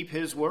to keep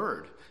his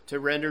word, to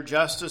render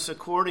justice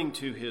according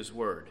to his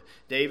word.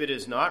 David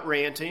is not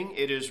ranting,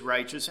 it is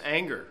righteous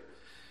anger.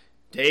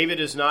 David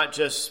is not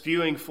just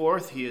spewing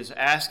forth, he is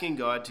asking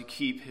God to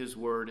keep his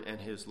word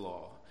and his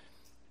law.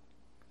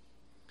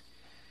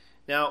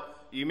 Now,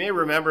 you may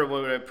remember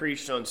when I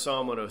preached on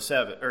Psalm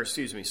 7,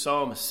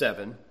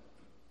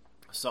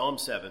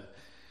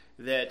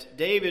 that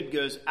David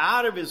goes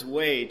out of his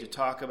way to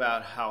talk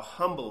about how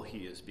humble he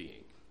is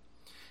being.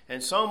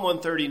 And Psalm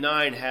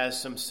 139 has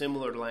some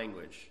similar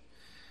language.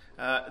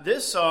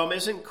 This psalm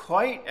isn't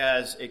quite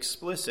as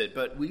explicit,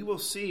 but we will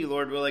see,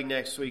 Lord willing,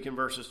 next week in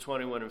verses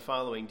 21 and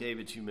following,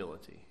 David's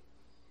humility.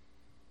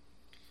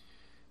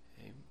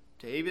 Okay.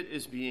 David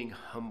is being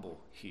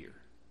humble here.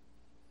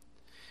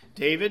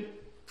 David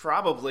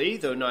probably,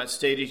 though not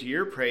stated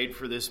here, prayed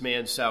for this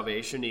man's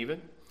salvation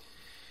even.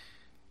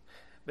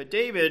 But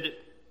David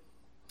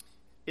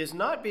is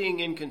not being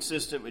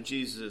inconsistent with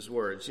Jesus'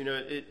 words. You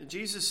know,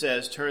 Jesus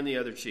says, turn the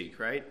other cheek,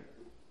 right?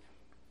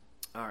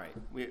 All right,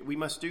 we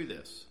must do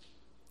this.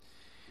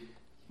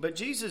 But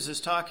Jesus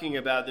is talking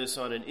about this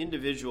on an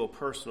individual,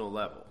 personal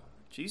level.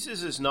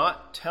 Jesus is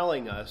not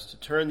telling us to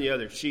turn the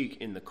other cheek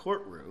in the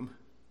courtroom,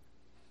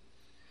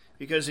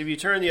 because if you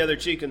turn the other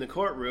cheek in the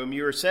courtroom,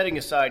 you are setting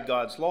aside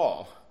God's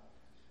law,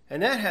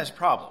 and that has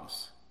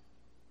problems.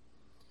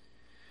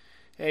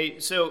 Hey,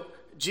 so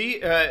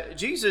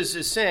Jesus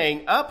is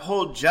saying,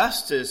 uphold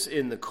justice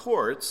in the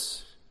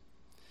courts,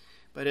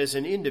 But as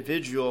an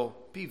individual,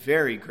 be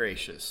very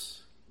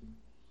gracious.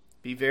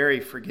 Be very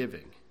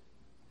forgiving.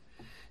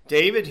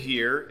 David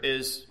here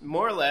is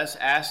more or less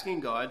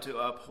asking God to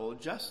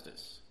uphold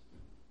justice.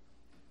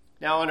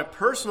 Now, on a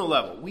personal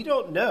level, we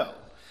don't know.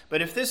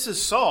 But if this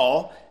is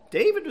Saul,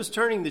 David was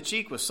turning the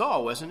cheek with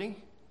Saul, wasn't he?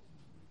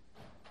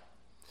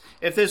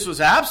 If this was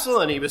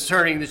Absalom, he was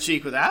turning the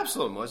cheek with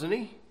Absalom, wasn't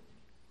he?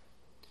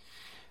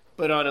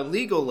 But on a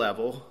legal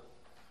level,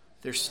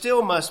 there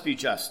still must be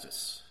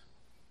justice,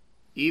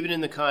 even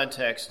in the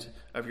context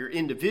of your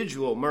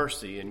individual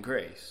mercy and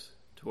grace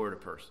toward a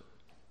person.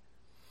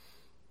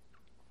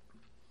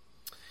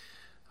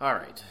 All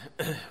right,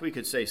 we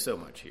could say so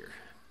much here.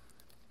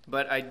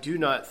 But I do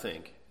not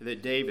think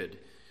that David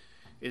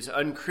is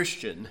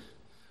unchristian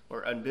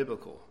or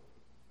unbiblical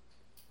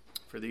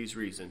for these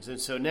reasons.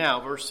 And so now,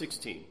 verse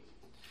 16.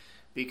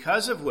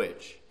 Because of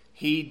which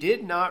he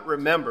did not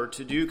remember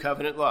to do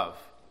covenant love.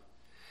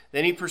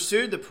 Then he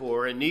pursued the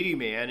poor and needy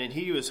man, and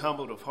he who was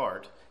humbled of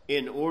heart,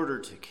 in order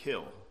to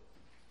kill.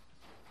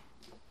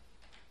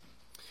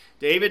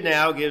 David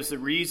now gives the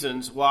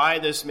reasons why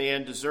this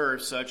man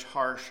deserves such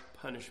harsh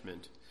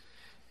punishment.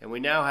 And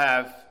we now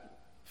have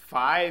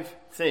 5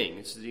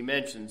 things that he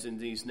mentions in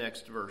these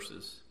next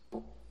verses.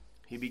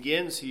 He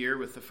begins here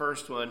with the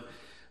first one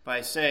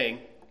by saying,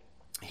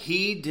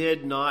 he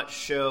did not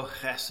show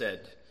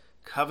chesed,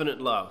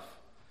 covenant love.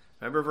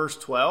 Remember verse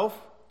 12?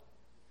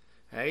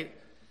 Right?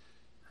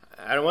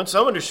 I don't want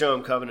someone to show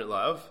him covenant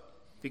love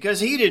because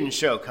he didn't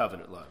show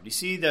covenant love. You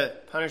see, the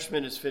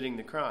punishment is fitting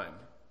the crime.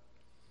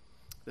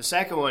 The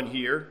second one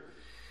here,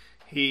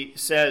 he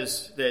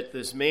says that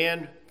this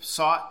man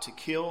sought to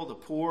kill the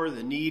poor,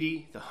 the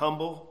needy, the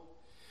humble.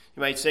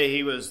 You might say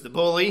he was the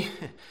bully.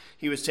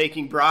 He was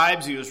taking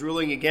bribes. He was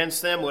ruling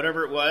against them,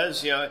 whatever it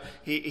was. You know,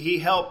 he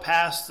helped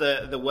pass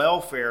the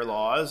welfare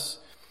laws.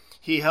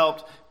 He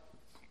helped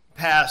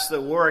pass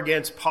the war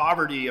against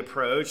poverty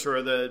approach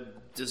or the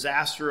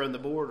disaster on the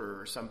border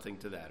or something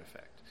to that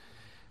effect.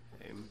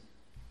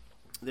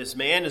 This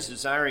man is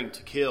desiring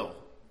to kill.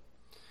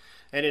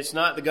 And it's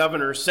not the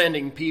governor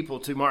sending people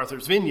to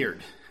Martha's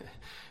Vineyard.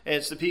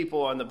 It's the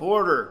people on the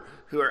border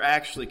who are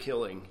actually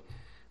killing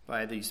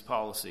by these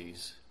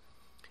policies.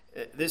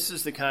 This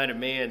is the kind of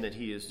man that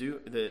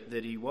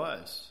he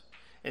was.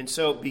 And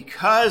so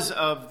because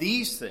of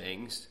these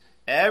things,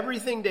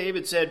 everything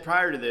David said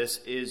prior to this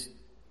is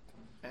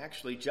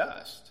actually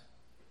just.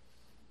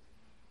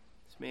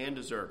 This man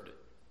deserved it.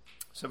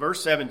 So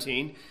verse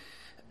 17.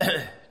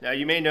 Now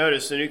you may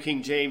notice the New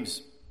King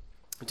James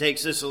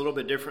takes this a little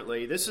bit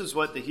differently. This is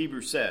what the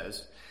Hebrew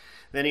says.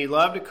 Then he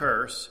loved a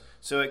curse,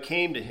 so it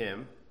came into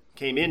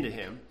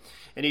him,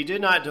 and he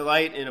did not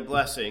delight in a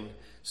blessing,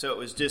 so it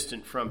was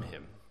distant from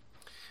him.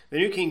 The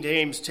New King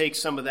James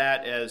takes some of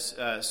that as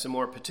some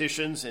more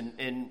petitions,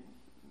 and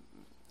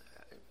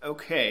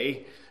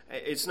okay,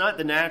 it's not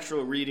the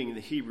natural reading of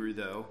the Hebrew,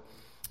 though.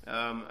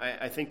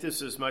 I think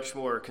this is much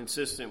more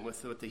consistent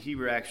with what the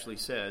Hebrew actually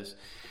says.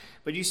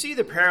 But you see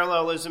the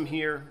parallelism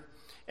here?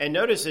 And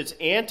notice it's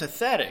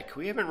antithetic.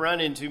 We haven't run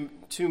into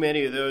too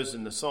many of those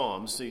in the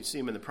Psalms. So you see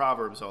them in the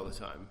Proverbs all the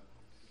time.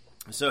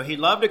 So he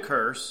loved a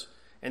curse.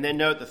 And then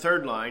note the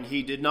third line,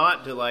 he did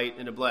not delight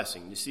in a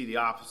blessing. You see the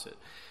opposite.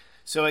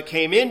 So it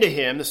came into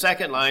him, the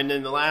second line, and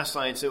then the last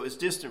line, so it was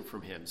distant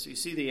from him. So you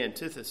see the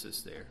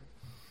antithesis there.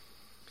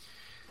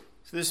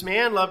 So this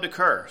man loved a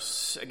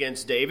curse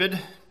against David.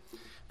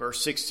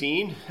 Verse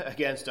 16,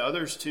 against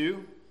others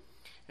too.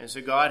 And so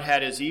God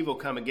had his evil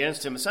come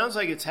against him. It sounds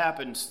like it's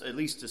happened at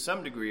least to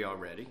some degree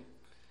already.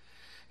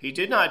 He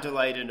did not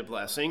delight in a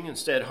blessing,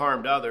 instead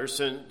harmed others.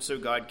 So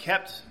God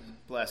kept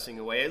blessing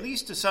away, at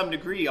least to some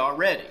degree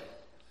already.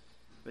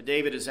 But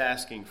David is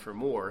asking for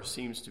more,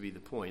 seems to be the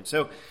point.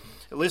 So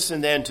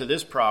listen then to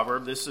this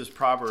proverb. This is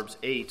Proverbs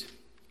 8,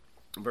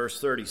 verse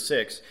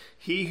 36.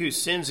 He who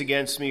sins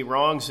against me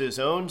wrongs his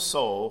own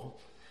soul.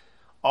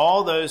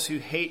 All those who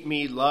hate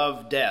me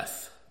love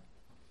death.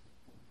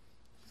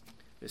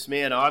 This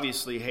man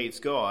obviously hates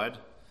God,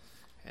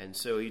 and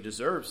so he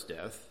deserves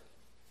death.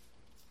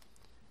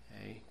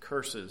 Okay,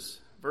 curses.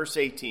 Verse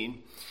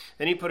 18.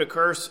 Then he put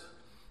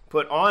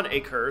on a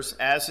curse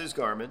as his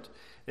garment.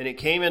 Then it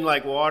came in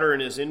like water in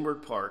his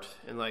inward part,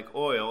 and like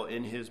oil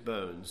in his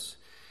bones.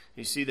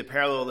 You see the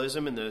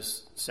parallelism in the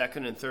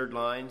second and third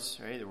lines,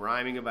 right? The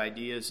rhyming of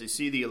ideas. You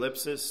see the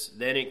ellipsis.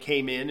 Then it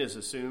came in is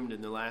assumed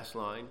in the last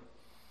line.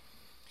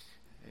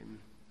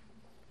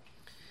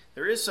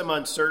 There is some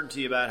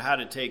uncertainty about how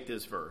to take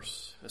this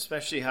verse,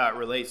 especially how it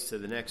relates to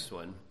the next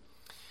one.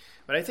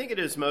 But I think it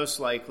is most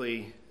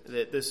likely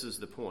that this is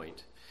the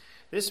point.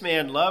 This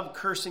man loved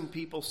cursing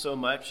people so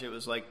much it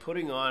was like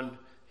putting on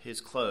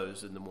his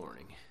clothes in the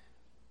morning.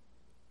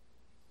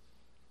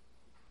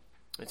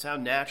 It's how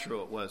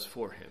natural it was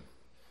for him.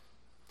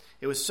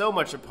 It was so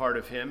much a part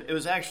of him, it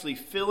was actually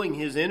filling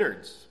his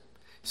innards,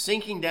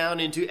 sinking down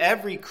into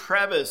every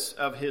crevice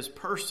of his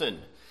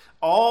person,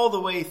 all the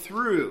way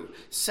through,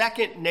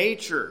 second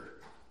nature,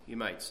 you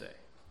might say.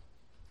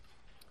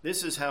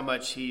 This is how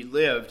much he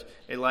lived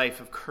a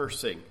life of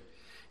cursing.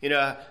 You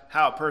know,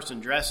 how a person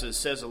dresses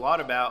says a lot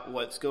about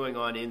what's going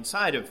on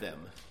inside of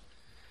them.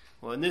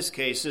 Well, in this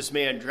case, this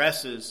man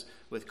dresses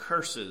with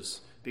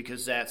curses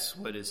because that's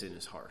what is in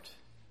his heart.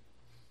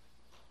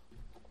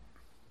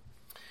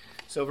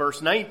 So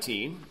verse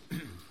 19,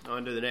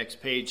 on to the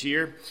next page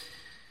here.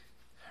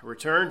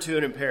 Return to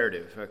an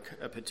imperative,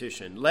 a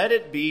petition. Let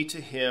it be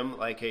to him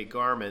like a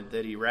garment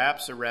that he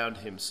wraps around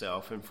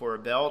himself, and for a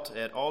belt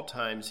at all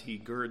times he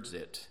girds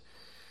it.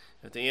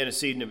 But the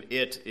antecedent of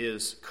it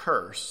is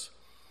curse.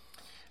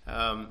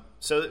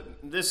 So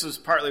this is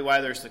partly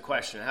why there's the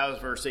question, how does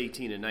verse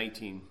 18 and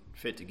 19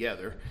 fit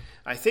together?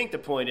 I think the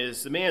point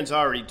is the man's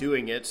already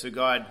doing it, so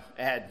God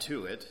add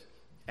to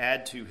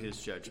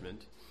his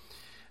judgment.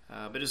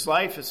 But his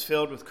life is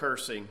filled with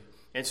cursing,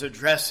 and so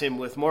dress him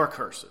with more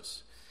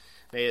curses.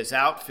 May his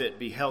outfit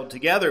be held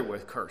together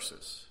with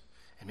curses,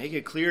 and make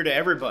it clear to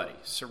everybody.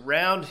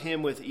 Surround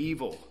him with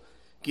evil.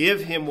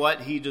 Give him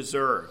what he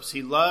deserves.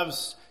 He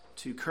loves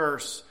to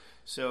curse,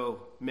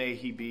 so may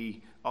he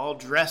be all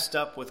dressed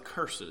up with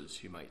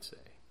curses, you might say.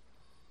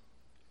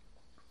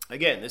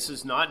 Again, this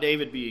is not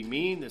David being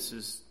mean. This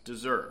is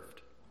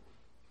deserved.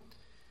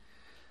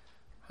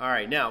 All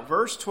right, now,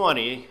 verse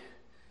 20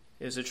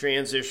 is a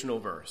transitional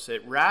verse.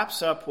 It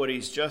wraps up what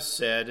he's just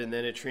said, and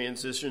then it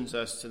transitions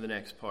us to the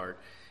next part.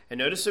 And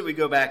notice that we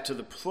go back to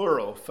the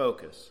plural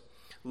focus.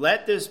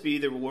 Let this be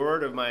the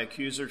word of my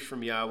accusers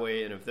from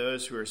Yahweh and of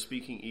those who are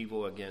speaking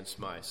evil against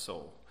my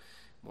soul.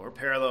 More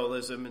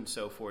parallelism and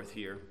so forth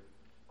here.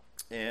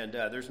 And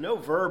there's no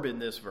verb in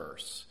this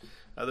verse.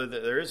 Other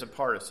than there is a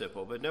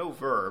participle, but no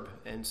verb.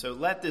 And so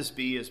let this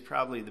be is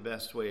probably the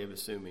best way of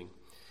assuming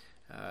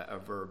a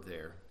verb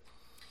there.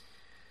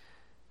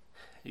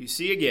 You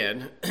see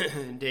again,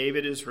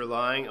 David is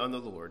relying on the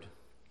Lord.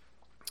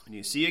 And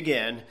you see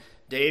again,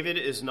 David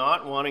is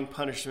not wanting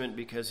punishment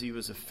because he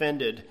was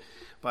offended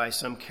by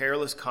some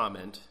careless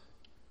comment.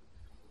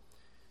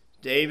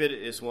 David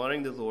is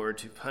wanting the Lord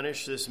to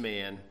punish this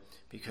man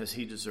because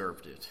he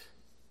deserved it.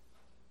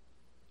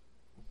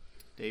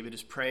 David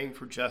is praying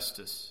for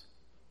justice.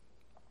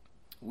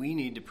 We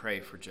need to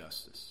pray for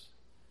justice.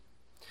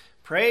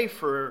 Pray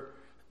for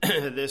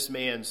this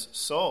man's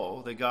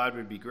soul, that God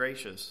would be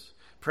gracious.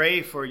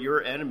 Pray for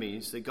your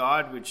enemies, that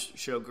God would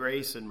show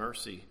grace and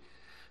mercy.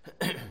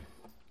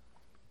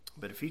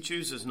 But if he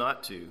chooses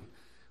not to,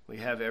 we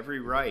have every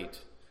right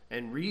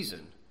and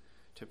reason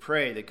to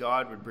pray that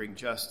God would bring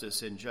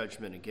justice and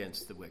judgment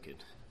against the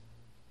wicked.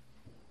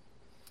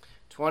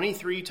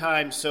 23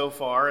 times so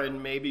far,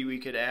 and maybe we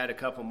could add a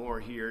couple more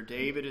here,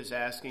 David is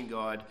asking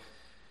God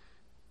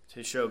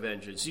to show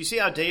vengeance. You see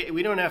how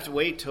we don't have to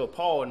wait till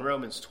Paul in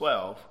Romans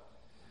 12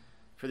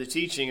 for the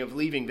teaching of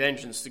leaving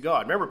vengeance to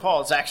God. Remember,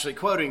 Paul is actually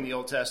quoting the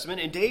Old Testament,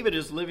 and David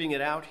is living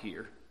it out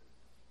here.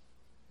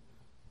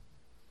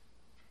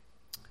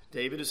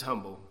 David is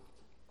humble.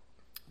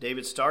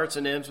 David starts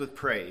and ends with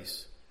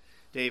praise.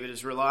 David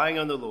is relying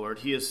on the Lord.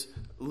 He is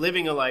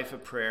living a life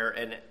of prayer,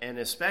 and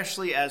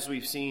especially as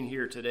we've seen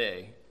here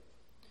today,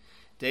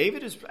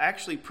 David is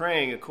actually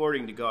praying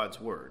according to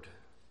God's word.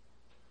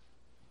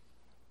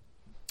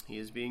 He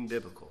is being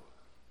biblical.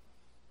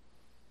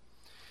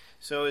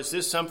 So is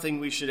this something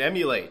we should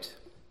emulate?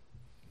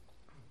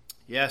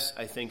 Yes,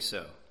 I think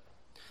so.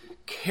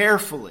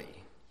 Carefully,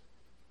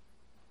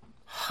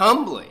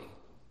 humbly,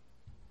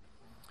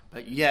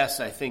 but yes,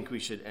 I think we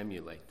should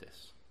emulate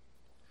this.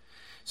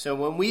 So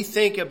when we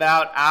think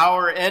about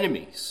our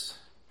enemies,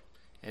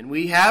 and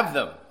we have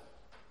them,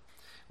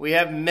 we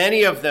have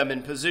many of them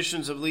in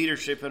positions of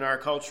leadership in our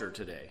culture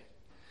today.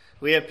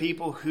 We have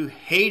people who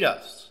hate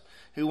us,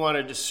 who want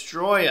to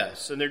destroy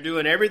us, and they're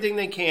doing everything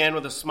they can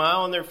with a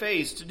smile on their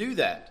face to do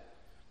that.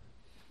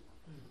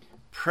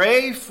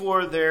 Pray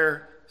for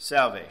their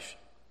salvation.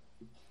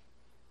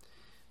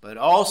 But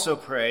also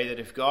pray that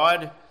if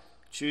God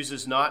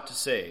chooses not to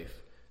save,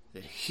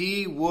 that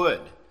he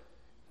would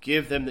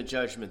give them the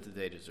judgment that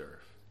they deserve.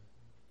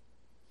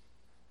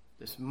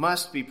 This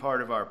must be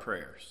part of our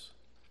prayers.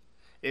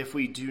 If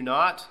we do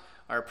not,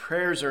 our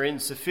prayers are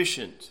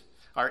insufficient,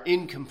 are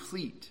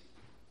incomplete.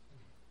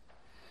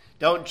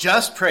 Don't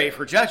just pray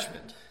for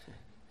judgment,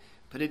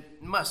 but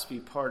it must be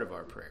part of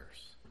our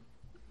prayers.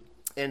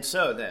 And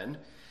so then,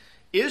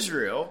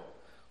 Israel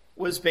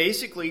was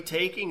basically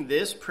taking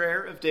this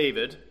prayer of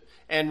David,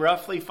 and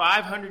roughly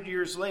 500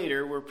 years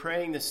later, we're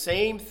praying the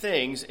same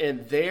things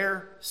in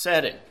their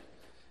setting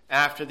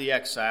after the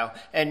exile.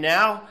 And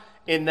now,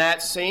 in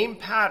that same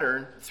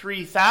pattern,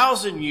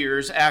 3,000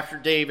 years after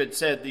David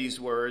said these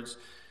words,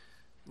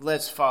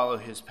 let's follow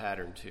his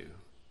pattern too.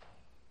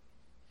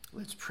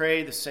 Let's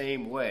pray the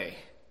same way,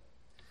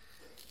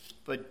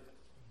 but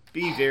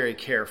be very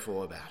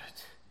careful about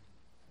it.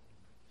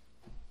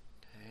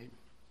 Okay?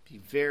 Be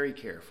very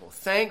careful.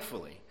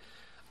 Thankfully,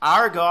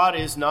 our God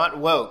is not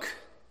woke,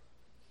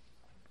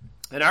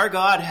 and our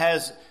God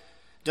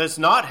does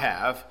not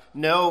have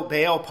no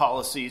bail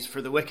policies for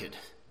the wicked.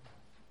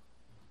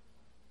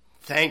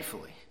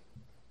 Thankfully.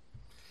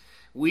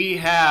 We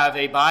have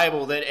a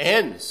Bible that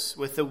ends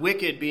with the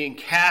wicked being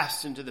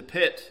cast into the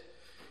pit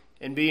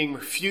and being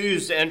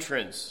refused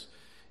entrance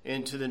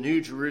into the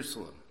New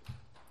Jerusalem.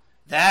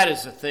 That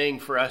is a thing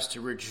for us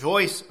to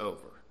rejoice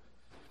over.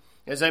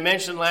 As I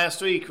mentioned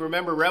last week,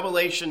 remember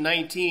Revelation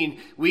 19,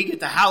 we get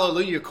the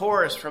hallelujah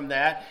chorus from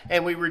that,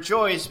 and we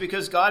rejoice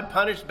because God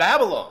punished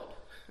Babylon.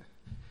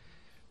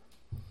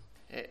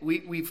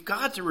 We've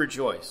got to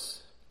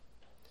rejoice.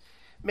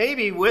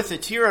 Maybe with a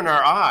tear in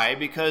our eye,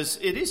 because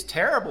it is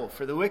terrible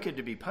for the wicked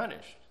to be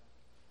punished.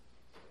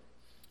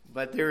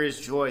 But there is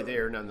joy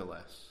there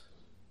nonetheless.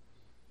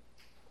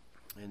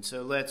 And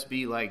so let's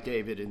be like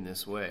David in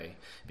this way.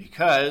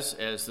 Because,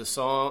 as the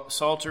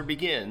Psalter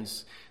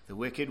begins, the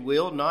wicked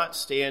will not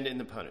stand in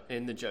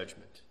the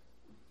judgment.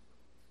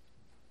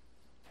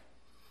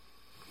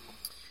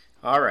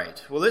 All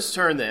right. Well, let's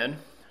turn then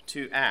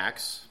to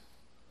Acts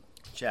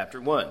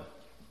chapter 1.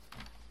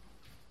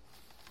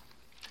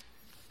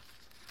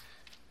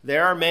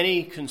 There are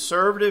many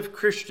conservative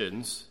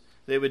Christians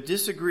that would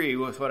disagree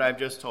with what I've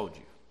just told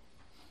you.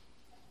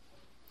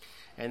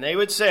 And they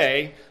would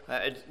say,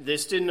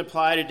 this didn't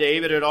apply to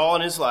David at all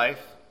in his life,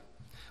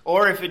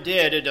 or if it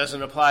did, it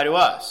doesn't apply to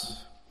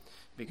us,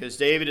 because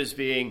David is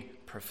being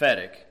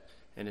prophetic,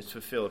 and it's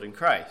fulfilled in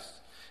Christ.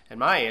 And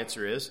my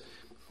answer is,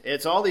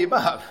 it's all the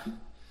above.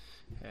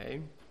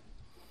 Okay?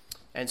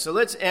 And so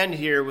let's end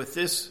here with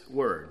this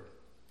word.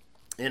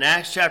 In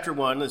Acts chapter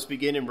 1, let's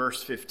begin in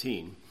verse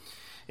 15.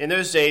 In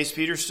those days,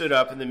 Peter stood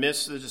up in the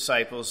midst of the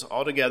disciples.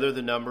 Altogether,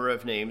 the number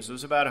of names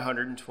was about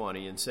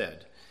 120, and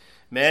said,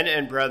 Men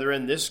and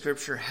brethren, this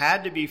scripture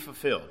had to be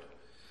fulfilled,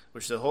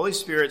 which the Holy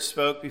Spirit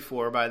spoke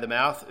before by the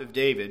mouth of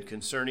David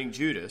concerning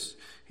Judas,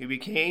 who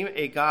became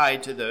a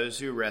guide to those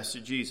who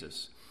arrested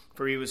Jesus.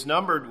 For he was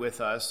numbered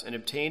with us and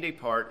obtained a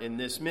part in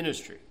this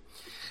ministry.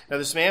 Now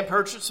this man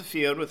purchased a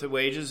field with the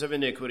wages of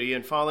iniquity,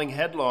 and falling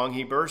headlong,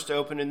 he burst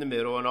open in the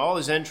middle, and all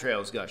his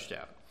entrails gushed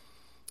out.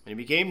 And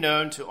he became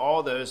known to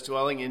all those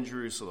dwelling in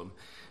Jerusalem.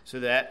 So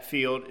that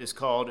field is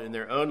called in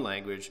their own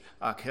language,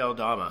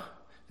 Akeldama,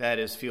 that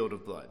is, field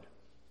of blood.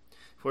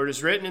 For it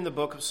is written in the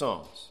book of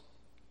Psalms,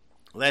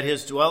 Let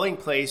his dwelling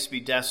place be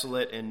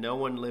desolate, and no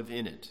one live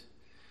in it.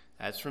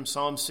 That's from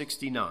Psalm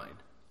 69.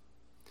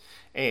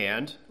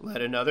 And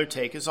let another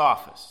take his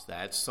office.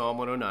 That's Psalm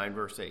 109,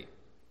 verse 8.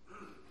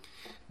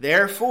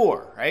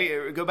 Therefore,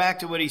 right, go back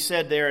to what he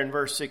said there in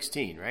verse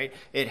 16, right?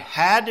 It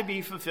had to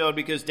be fulfilled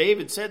because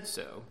David said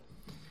so.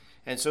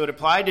 And so it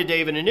applied to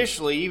David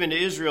initially, even to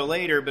Israel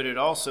later, but it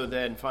also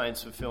then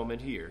finds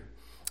fulfillment here.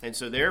 And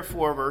so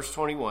therefore, verse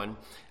 21,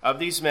 of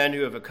these men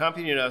who have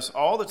accompanied us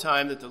all the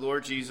time that the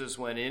Lord Jesus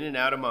went in and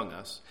out among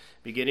us,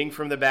 beginning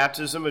from the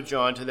baptism of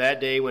John to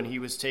that day when he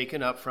was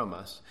taken up from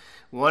us,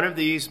 one of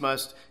these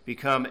must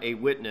become a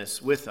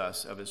witness with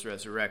us of his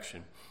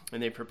resurrection.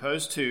 And they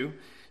proposed two,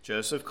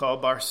 Joseph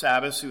called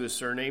Barsabbas, who is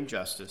surnamed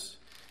Justus,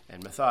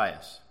 and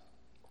Matthias.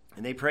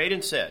 And they prayed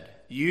and said,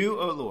 You,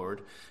 O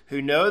Lord,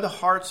 who know the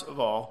hearts of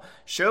all,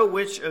 show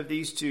which of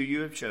these two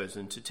you have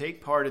chosen to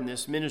take part in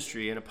this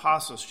ministry and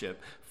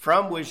apostleship,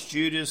 from which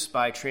Judas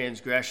by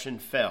transgression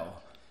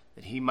fell,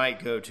 that he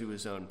might go to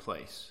his own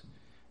place.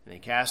 And they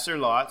cast their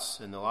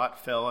lots, and the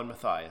lot fell on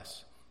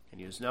Matthias,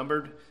 and he was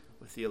numbered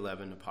with the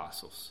 11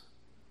 apostles.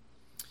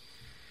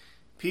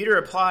 Peter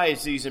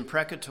applies these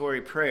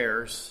imprecatory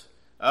prayers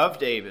of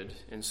David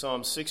in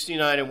Psalms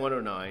 69 and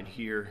 109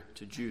 here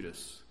to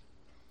Judas.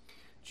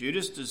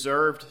 Judas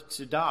deserved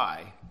to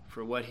die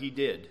for what he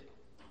did.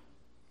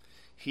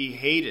 He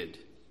hated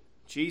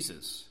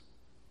Jesus.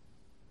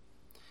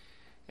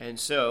 And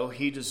so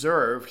he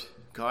deserved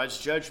God's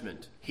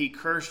judgment. He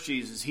cursed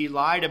Jesus. He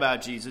lied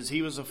about Jesus.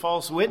 He was a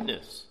false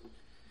witness.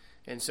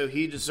 And so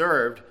he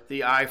deserved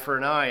the eye for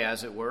an eye,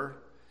 as it were.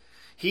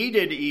 He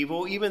did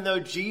evil even though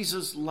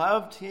Jesus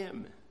loved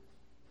him.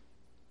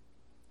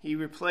 He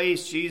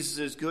replaced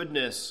Jesus'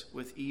 goodness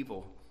with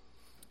evil.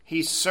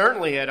 He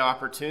certainly had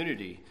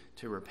opportunity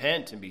to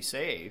repent and be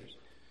saved.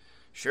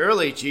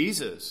 Surely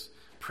Jesus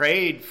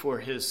prayed for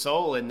his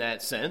soul in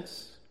that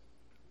sense.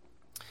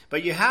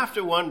 But you have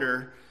to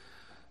wonder,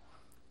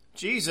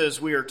 Jesus,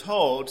 we are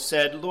told,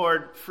 said,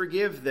 Lord,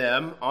 forgive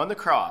them on the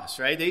cross,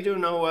 right? They don't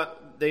know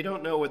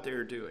what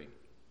they're doing.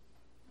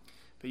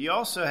 But you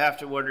also have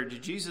to wonder,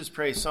 did Jesus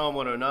pray Psalm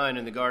 109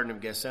 in the Garden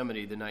of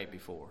Gethsemane the night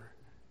before?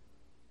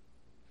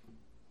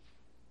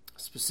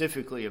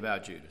 Specifically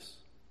about Judas.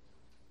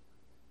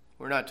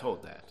 We're not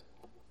told that,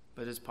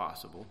 but it's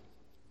possible.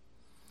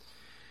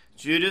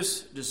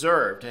 Judas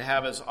deserved to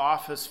have his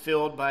office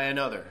filled by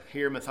another,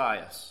 here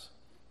Matthias.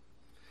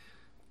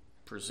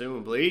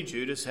 Presumably,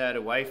 Judas had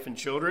a wife and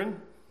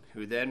children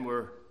who then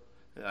were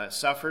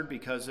suffered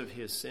because of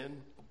his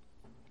sin.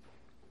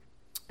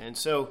 And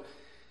so,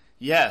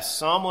 yes,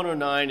 Psalm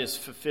 109 is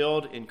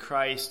fulfilled in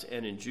Christ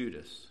and in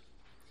Judas.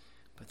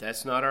 But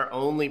that's not our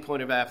only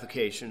point of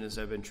application, as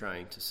I've been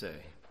trying to say.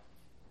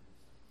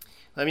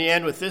 Let me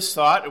end with this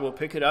thought, and we'll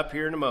pick it up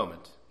here in a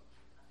moment.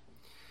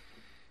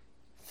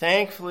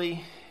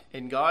 Thankfully,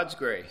 in God's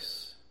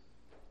grace,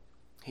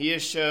 he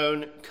has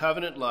shown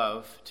covenant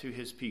love to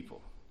his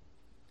people.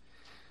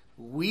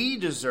 We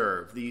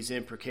deserve these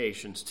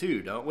imprecations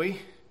too, don't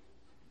we?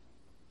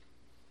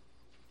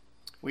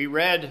 We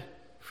read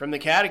from the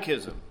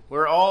Catechism.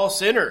 We're all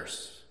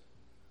sinners.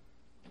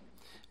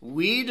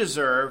 We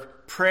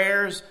deserve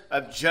prayers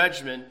of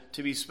judgment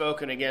to be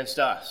spoken against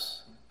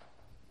us.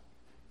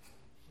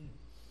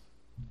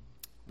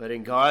 But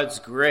in God's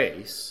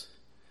grace,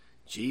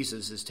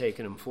 Jesus has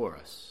taken them for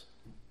us.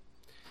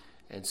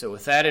 And so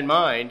with that in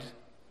mind,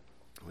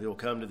 we will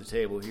come to the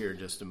table here in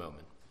just a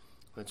moment.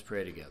 Let's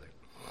pray together.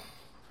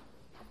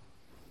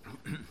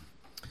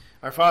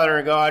 Our Father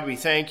and God, we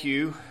thank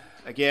you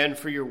again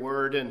for your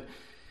word.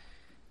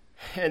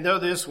 And though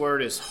this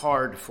word is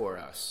hard for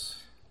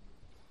us,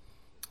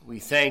 we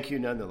thank you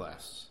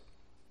nonetheless.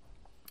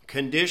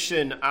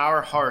 Condition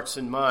our hearts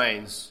and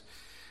minds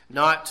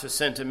not to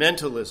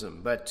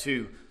sentimentalism, but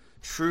to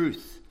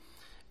truth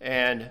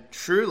and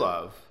true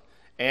love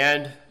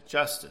and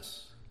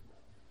justice.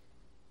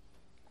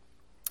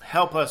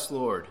 Help us,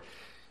 Lord,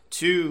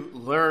 to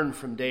learn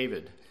from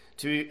David,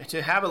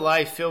 to have a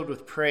life filled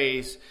with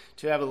praise,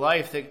 to have a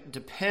life that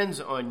depends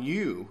on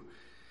you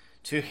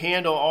to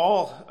handle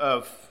all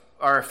of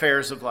our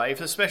affairs of life,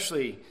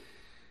 especially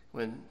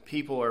when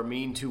people are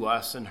mean to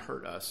us and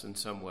hurt us in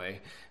some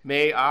way.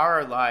 May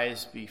our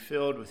lives be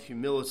filled with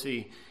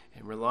humility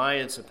and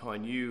reliance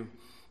upon you.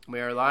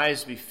 May our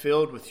lives be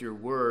filled with your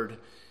word,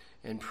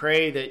 and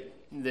pray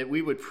that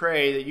we would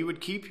pray that you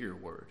would keep your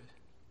word.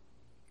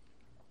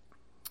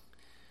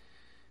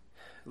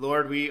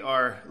 Lord, we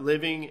are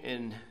living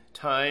in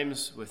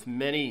times with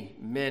many,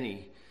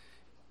 many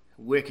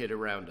wicked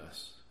around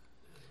us.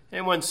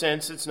 In one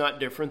sense, it's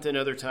not different than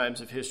other times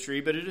of history,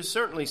 but it is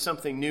certainly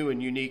something new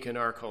and unique in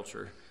our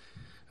culture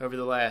over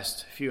the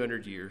last few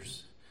hundred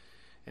years.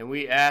 And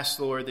we ask,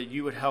 Lord, that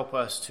you would help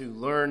us to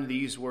learn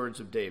these words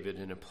of David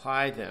and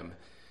apply them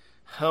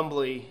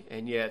humbly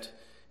and yet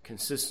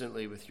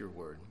consistently with your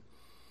word.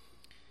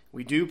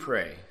 We do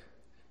pray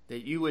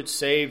that you would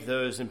save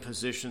those in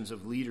positions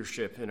of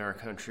leadership in our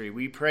country.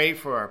 We pray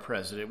for our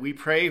president. We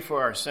pray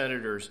for our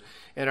senators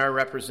and our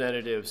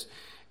representatives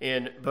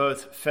in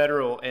both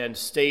federal and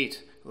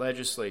state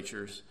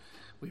legislatures.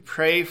 We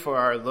pray for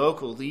our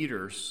local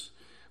leaders.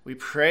 We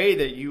pray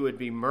that you would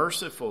be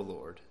merciful,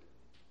 Lord.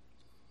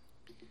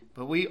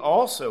 But we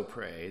also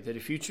pray that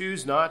if you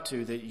choose not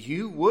to, that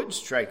you would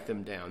strike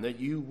them down, that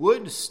you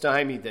would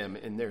stymie them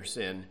in their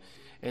sin,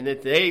 and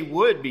that they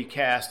would be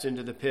cast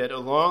into the pit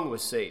along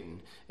with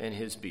Satan and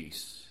his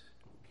beasts.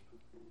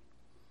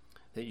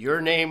 That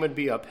your name would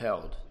be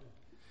upheld,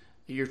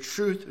 that your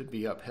truth would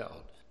be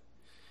upheld,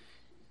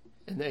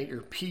 and that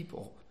your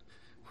people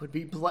would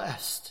be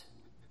blessed.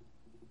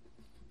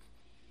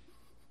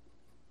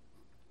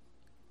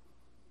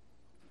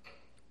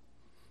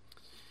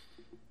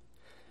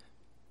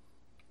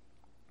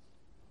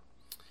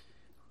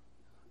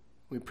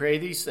 We pray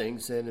these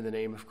things then in the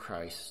name of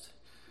Christ,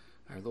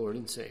 our Lord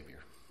and Savior.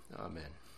 Amen.